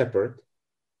 was a shepherd,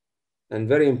 and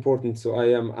very important. So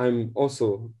I'm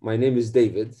also, my name is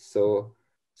David. So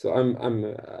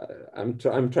I'm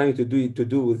trying to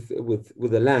do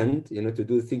with the land, to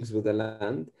do things with the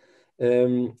land.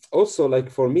 Also,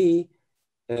 like for me,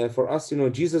 for us,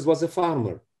 Jesus was a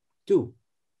farmer too.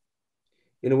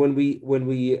 When we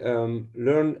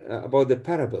learn about the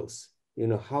parables,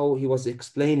 how he was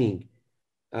explaining,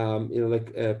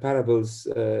 parables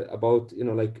about,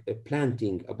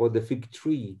 planting, about the fig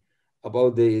tree,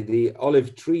 about the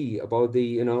olive tree, about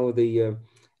the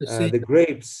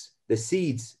grapes, the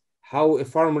seeds, how a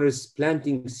farmer is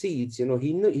planting seeds. He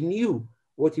knew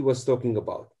what he was talking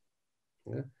about.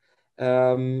 Yeah?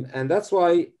 And that's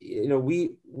why,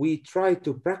 we try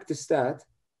to practice that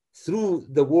through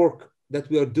the work that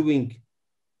we are doing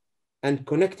and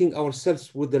connecting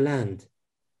ourselves with the land.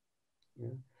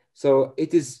 Yeah. So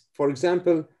it is, for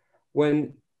example,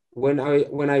 when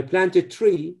I plant a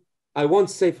tree, I won't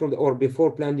say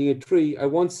before planting a tree, I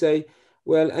won't say,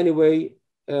 well, anyway,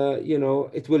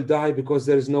 it will die because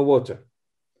there is no water.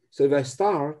 So if I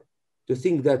start to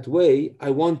think that way, I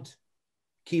won't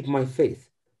keep my faith.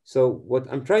 So what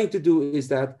I'm trying to do is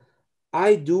that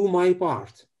I do my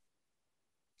part.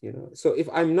 So if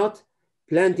I'm not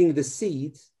planting the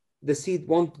seed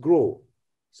won't grow.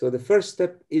 So the first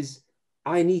step is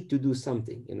I need to do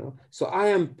something. So I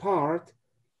am part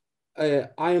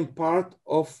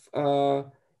of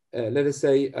let us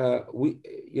say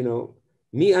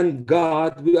me and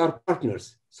God, we are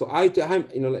partners. So I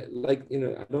don't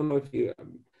know if you,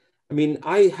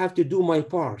 I have to do my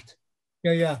part.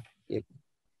 Yeah.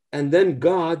 And then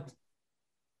God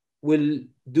will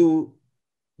do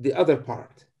the other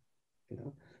part.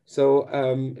 So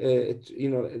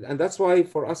and that's why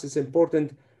for us it's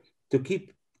important to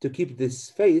keep this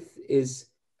faith. Is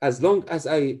as long as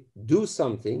I do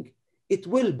something, it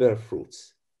will bear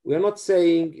fruits. We are not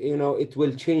saying it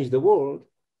will change the world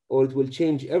or it will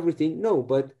change everything. No,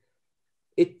 but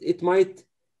it might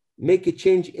make a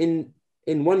change in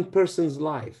one person's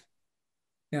life.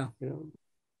 Yeah.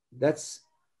 That's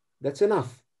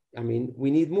enough.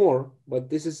 We need more, but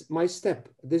this is my step.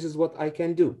 This is what I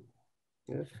can do.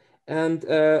 Yeah.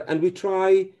 And we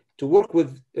try to work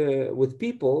with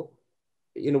people,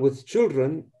 with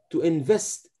children, to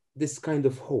invest this kind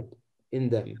of hope in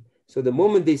them. So the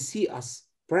moment they see us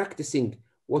practicing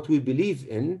what we believe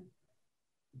in,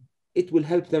 it will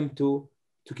help them to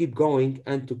keep going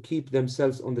and to keep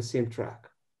themselves on the same track.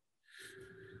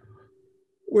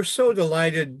 We're so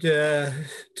delighted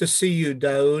to see you,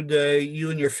 Daoud. You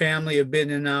and your family have been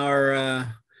in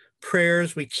our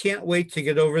prayers. We can't wait to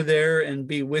get over there and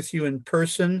be with you in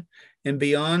person and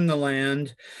beyond the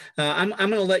land. I'm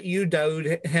going to let you,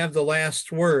 Daoud, have the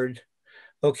last word.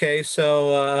 Okay,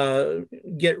 so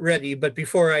get ready. But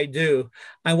before I do,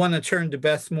 I want to turn to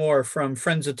Beth Moore from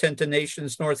Friends of 10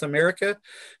 Nations North America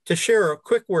to share a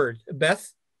quick word.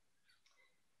 Beth?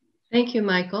 Thank you,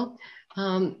 Michael.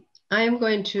 I am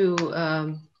going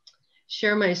to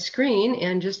share my screen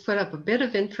and just put up a bit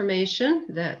of information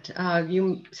that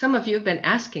some of you have been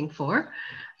asking for.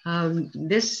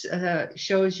 This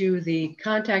shows you the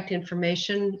contact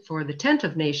information for the Tent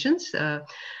of Nations, the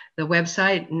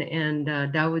website, and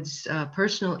Daoud's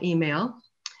personal email.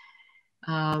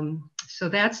 So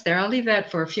that's there. I'll leave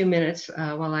that for a few minutes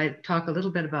while I talk a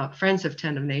little bit about Friends of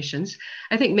Tent of Nations.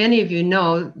 I think many of you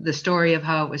know the story of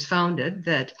how it was founded,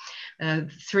 that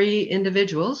three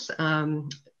individuals,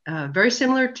 very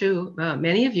similar to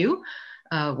many of you,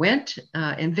 went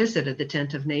and visited the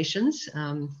Tent of Nations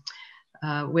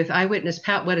with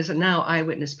what is now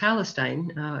Eyewitness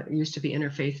Palestine, used to be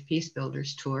Interfaith Peace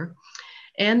Builders Tour.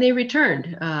 And they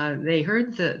returned. They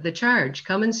heard the charge,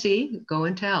 come and see, go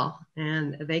and tell.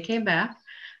 And they came back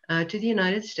to the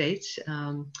United States,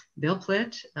 Bill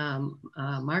Plitt,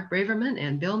 Mark Braverman,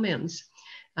 and Bill Mims.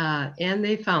 And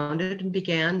they founded and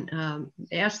began,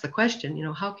 asked the question, you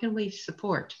know, how can we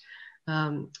support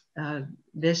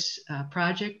this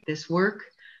project, this work,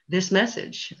 this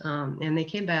message? And they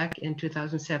came back in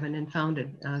 2007 and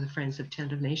founded the Friends of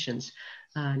Tent of Nations,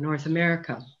 North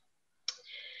America.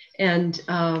 And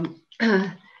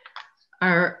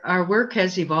our work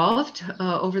has evolved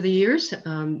over the years.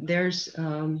 There's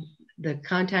the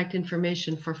contact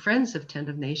information for Friends of Tent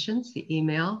of Nations, the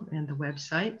email and the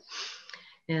website,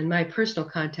 and my personal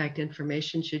contact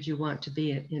information should you want to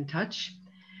be in touch.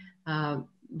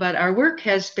 But our work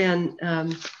has been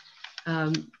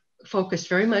focused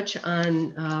very much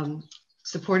on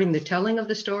supporting the telling of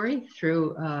the story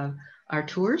through our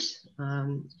tours.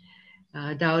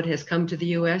 Daoud has come to the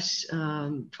US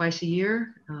twice a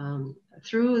year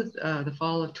through the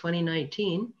fall of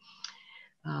 2019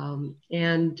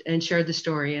 and shared the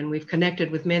story. And we've connected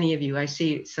with many of you. I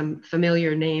see some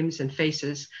familiar names and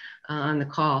faces on the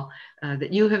call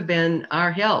that you have been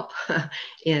our help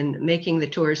in making the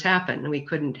tours happen. We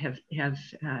couldn't have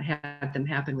had them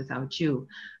happen without you,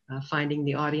 finding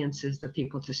the audiences, the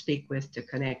people to speak with, to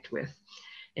connect with.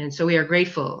 And so we are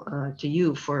grateful to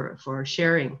you for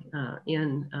sharing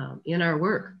in our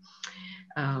work.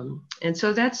 And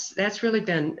so that's really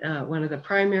been one of the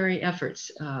primary efforts,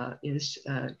 is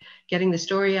getting the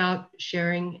story out,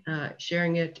 sharing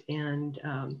it,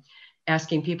 and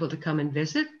asking people to come and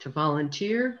visit, to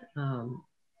volunteer,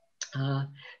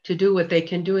 to do what they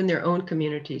can do in their own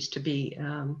communities, to be,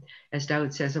 as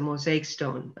Daoud says, a mosaic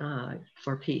stone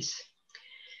for peace.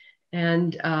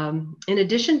 And in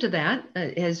addition to that,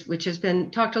 which has been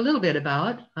talked a little bit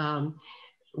about,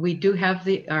 we do have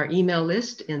our email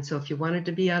list. And so if you wanted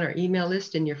to be on our email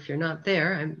list, and if you're not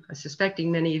there, I'm suspecting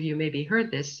many of you maybe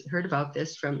heard about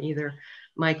this from either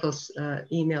Michael's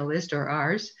email list or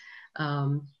ours.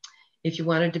 If you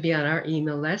wanted to be on our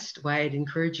email list, why I'd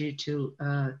encourage you to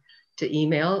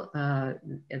email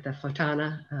the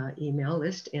Fotana email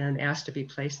list and ask to be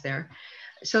placed there,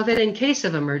 so that in case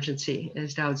of emergency,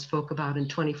 as Daoud spoke about in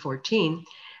 2014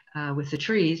 with the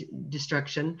tree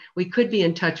destruction, we could be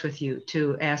in touch with you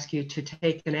to ask you to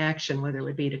take an action, whether it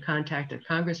would be to contact a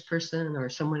congressperson or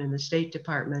someone in the State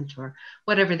Department or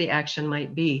whatever the action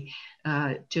might be,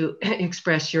 to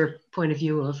express your point of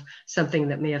view of something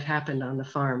that may have happened on the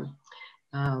farm.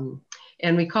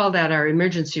 And we call that our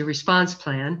emergency response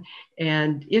plan.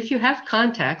 And if you have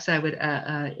contacts, I would,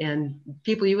 and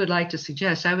people you would like to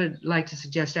suggest, I would like to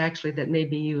suggest actually that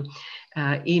maybe you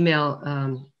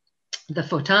email the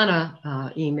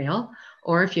Fotana email,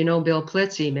 or if you know Bill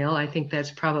Plitt's email, I think that's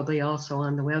probably also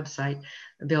on the website.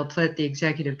 Bill Plitt, the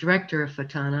executive director of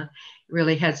Fotana,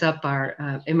 really heads up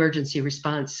our emergency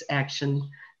response action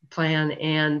plan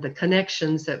and the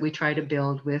connections that we try to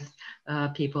build with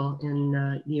people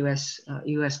in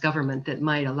U.S. government that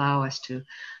might allow us to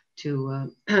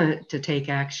take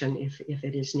action if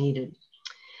it is needed.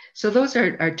 So those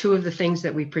are two of the things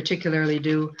that we particularly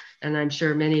do, and I'm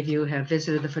sure many of you have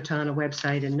visited the Fotana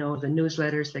website and know the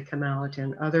newsletters that come out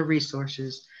and other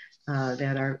resources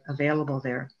that are available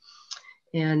there.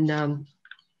 And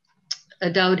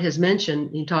Daoud has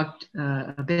mentioned, he talked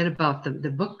a bit about the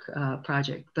book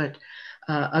project, but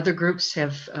other groups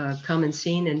have come and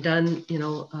seen and done,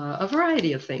 a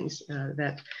variety of things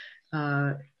that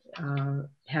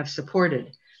have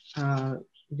supported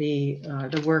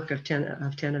the work of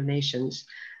Tent of Nations.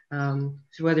 So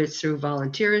whether it's through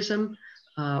volunteerism,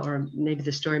 or maybe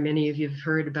the story many of you have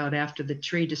heard about after the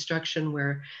tree destruction,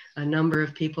 where a number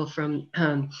of people from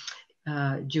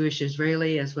Jewish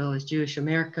Israeli as well as Jewish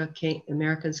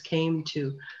Americans came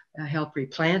to help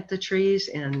replant the trees.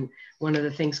 And one of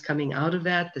the things coming out of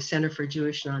that, the Center for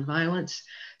Jewish Nonviolence.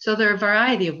 So there are a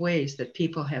variety of ways that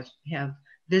people have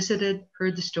visited,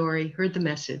 heard the story, heard the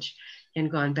message, and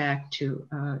gone back to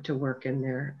work in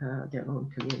their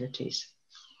own communities.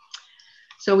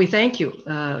 So we thank you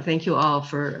all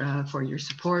for your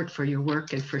support, for your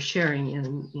work, and for sharing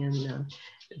in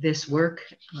this work,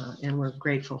 and we're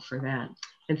grateful for that.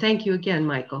 And thank you again,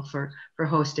 Michael, for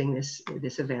hosting this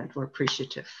event. We're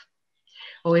appreciative.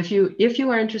 Oh, if you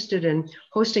are interested in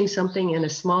hosting something in a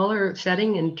smaller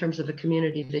setting in terms of a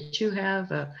community that you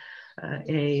have,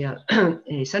 a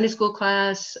Sunday school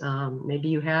class, maybe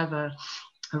you have a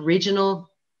regional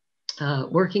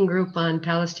working group on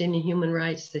Palestinian human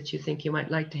rights that you think you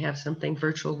might like to have something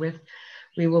virtual with,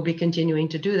 we will be continuing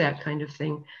to do that kind of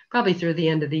thing, probably through the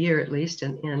end of the year at least,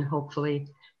 and hopefully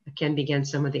can begin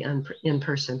some of the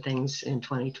in-person things in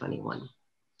 2021.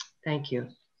 Thank you.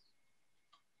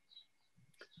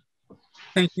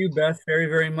 Thank you, Beth, very,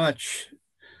 very much.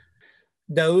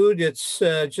 Daoud, it's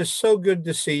just so good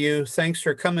to see you. Thanks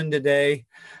for coming today.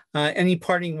 Any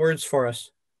parting words for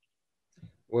us?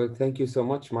 Well, thank you so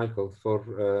much, Michael,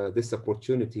 for this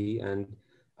opportunity. And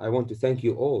I want to thank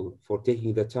you all for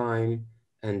taking the time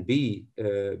and be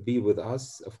with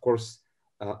us. Of course,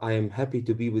 I am happy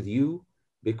to be with you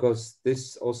because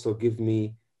this also gives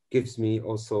me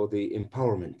also the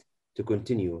empowerment to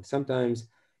continue. Sometimes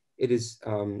it is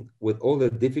with all the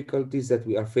difficulties that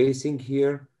we are facing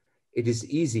here, it is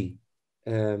easy.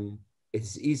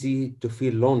 It's easy to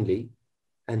feel lonely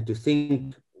and to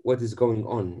think what is going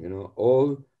on. You know,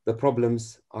 all the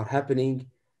problems are happening,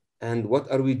 and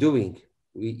what are we doing?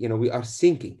 We are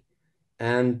sinking,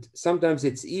 and sometimes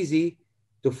it's easy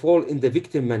to fall in the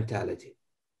victim mentality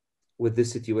with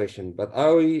this situation. But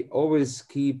I always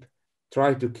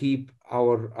try to keep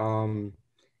our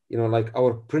like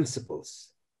our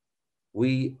principles.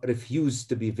 We refuse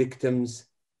to be victims.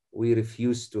 We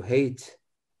refuse to hate.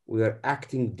 We are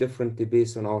acting differently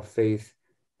based on our faith,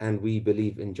 and we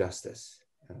believe in justice.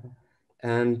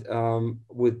 And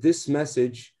with this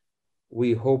message,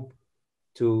 we hope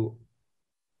to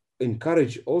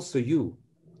encourage also you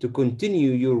to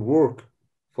continue your work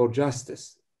for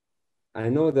justice. I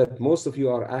know that most of you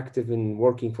are active in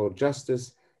working for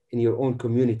justice in your own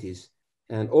communities.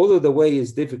 And although the way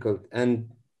is difficult and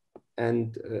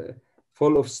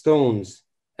full of stones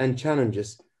and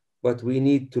challenges, but we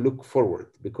need to look forward,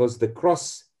 because the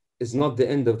cross is not the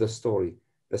end of the story.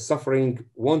 The suffering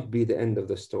won't be the end of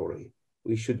the story.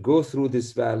 We should go through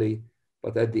this valley,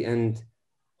 but at the end,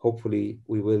 hopefully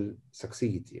we will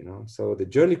succeed, So the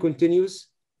journey continues,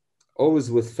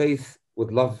 always with faith,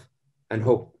 with love and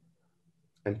hope.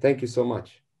 And thank you so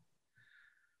much.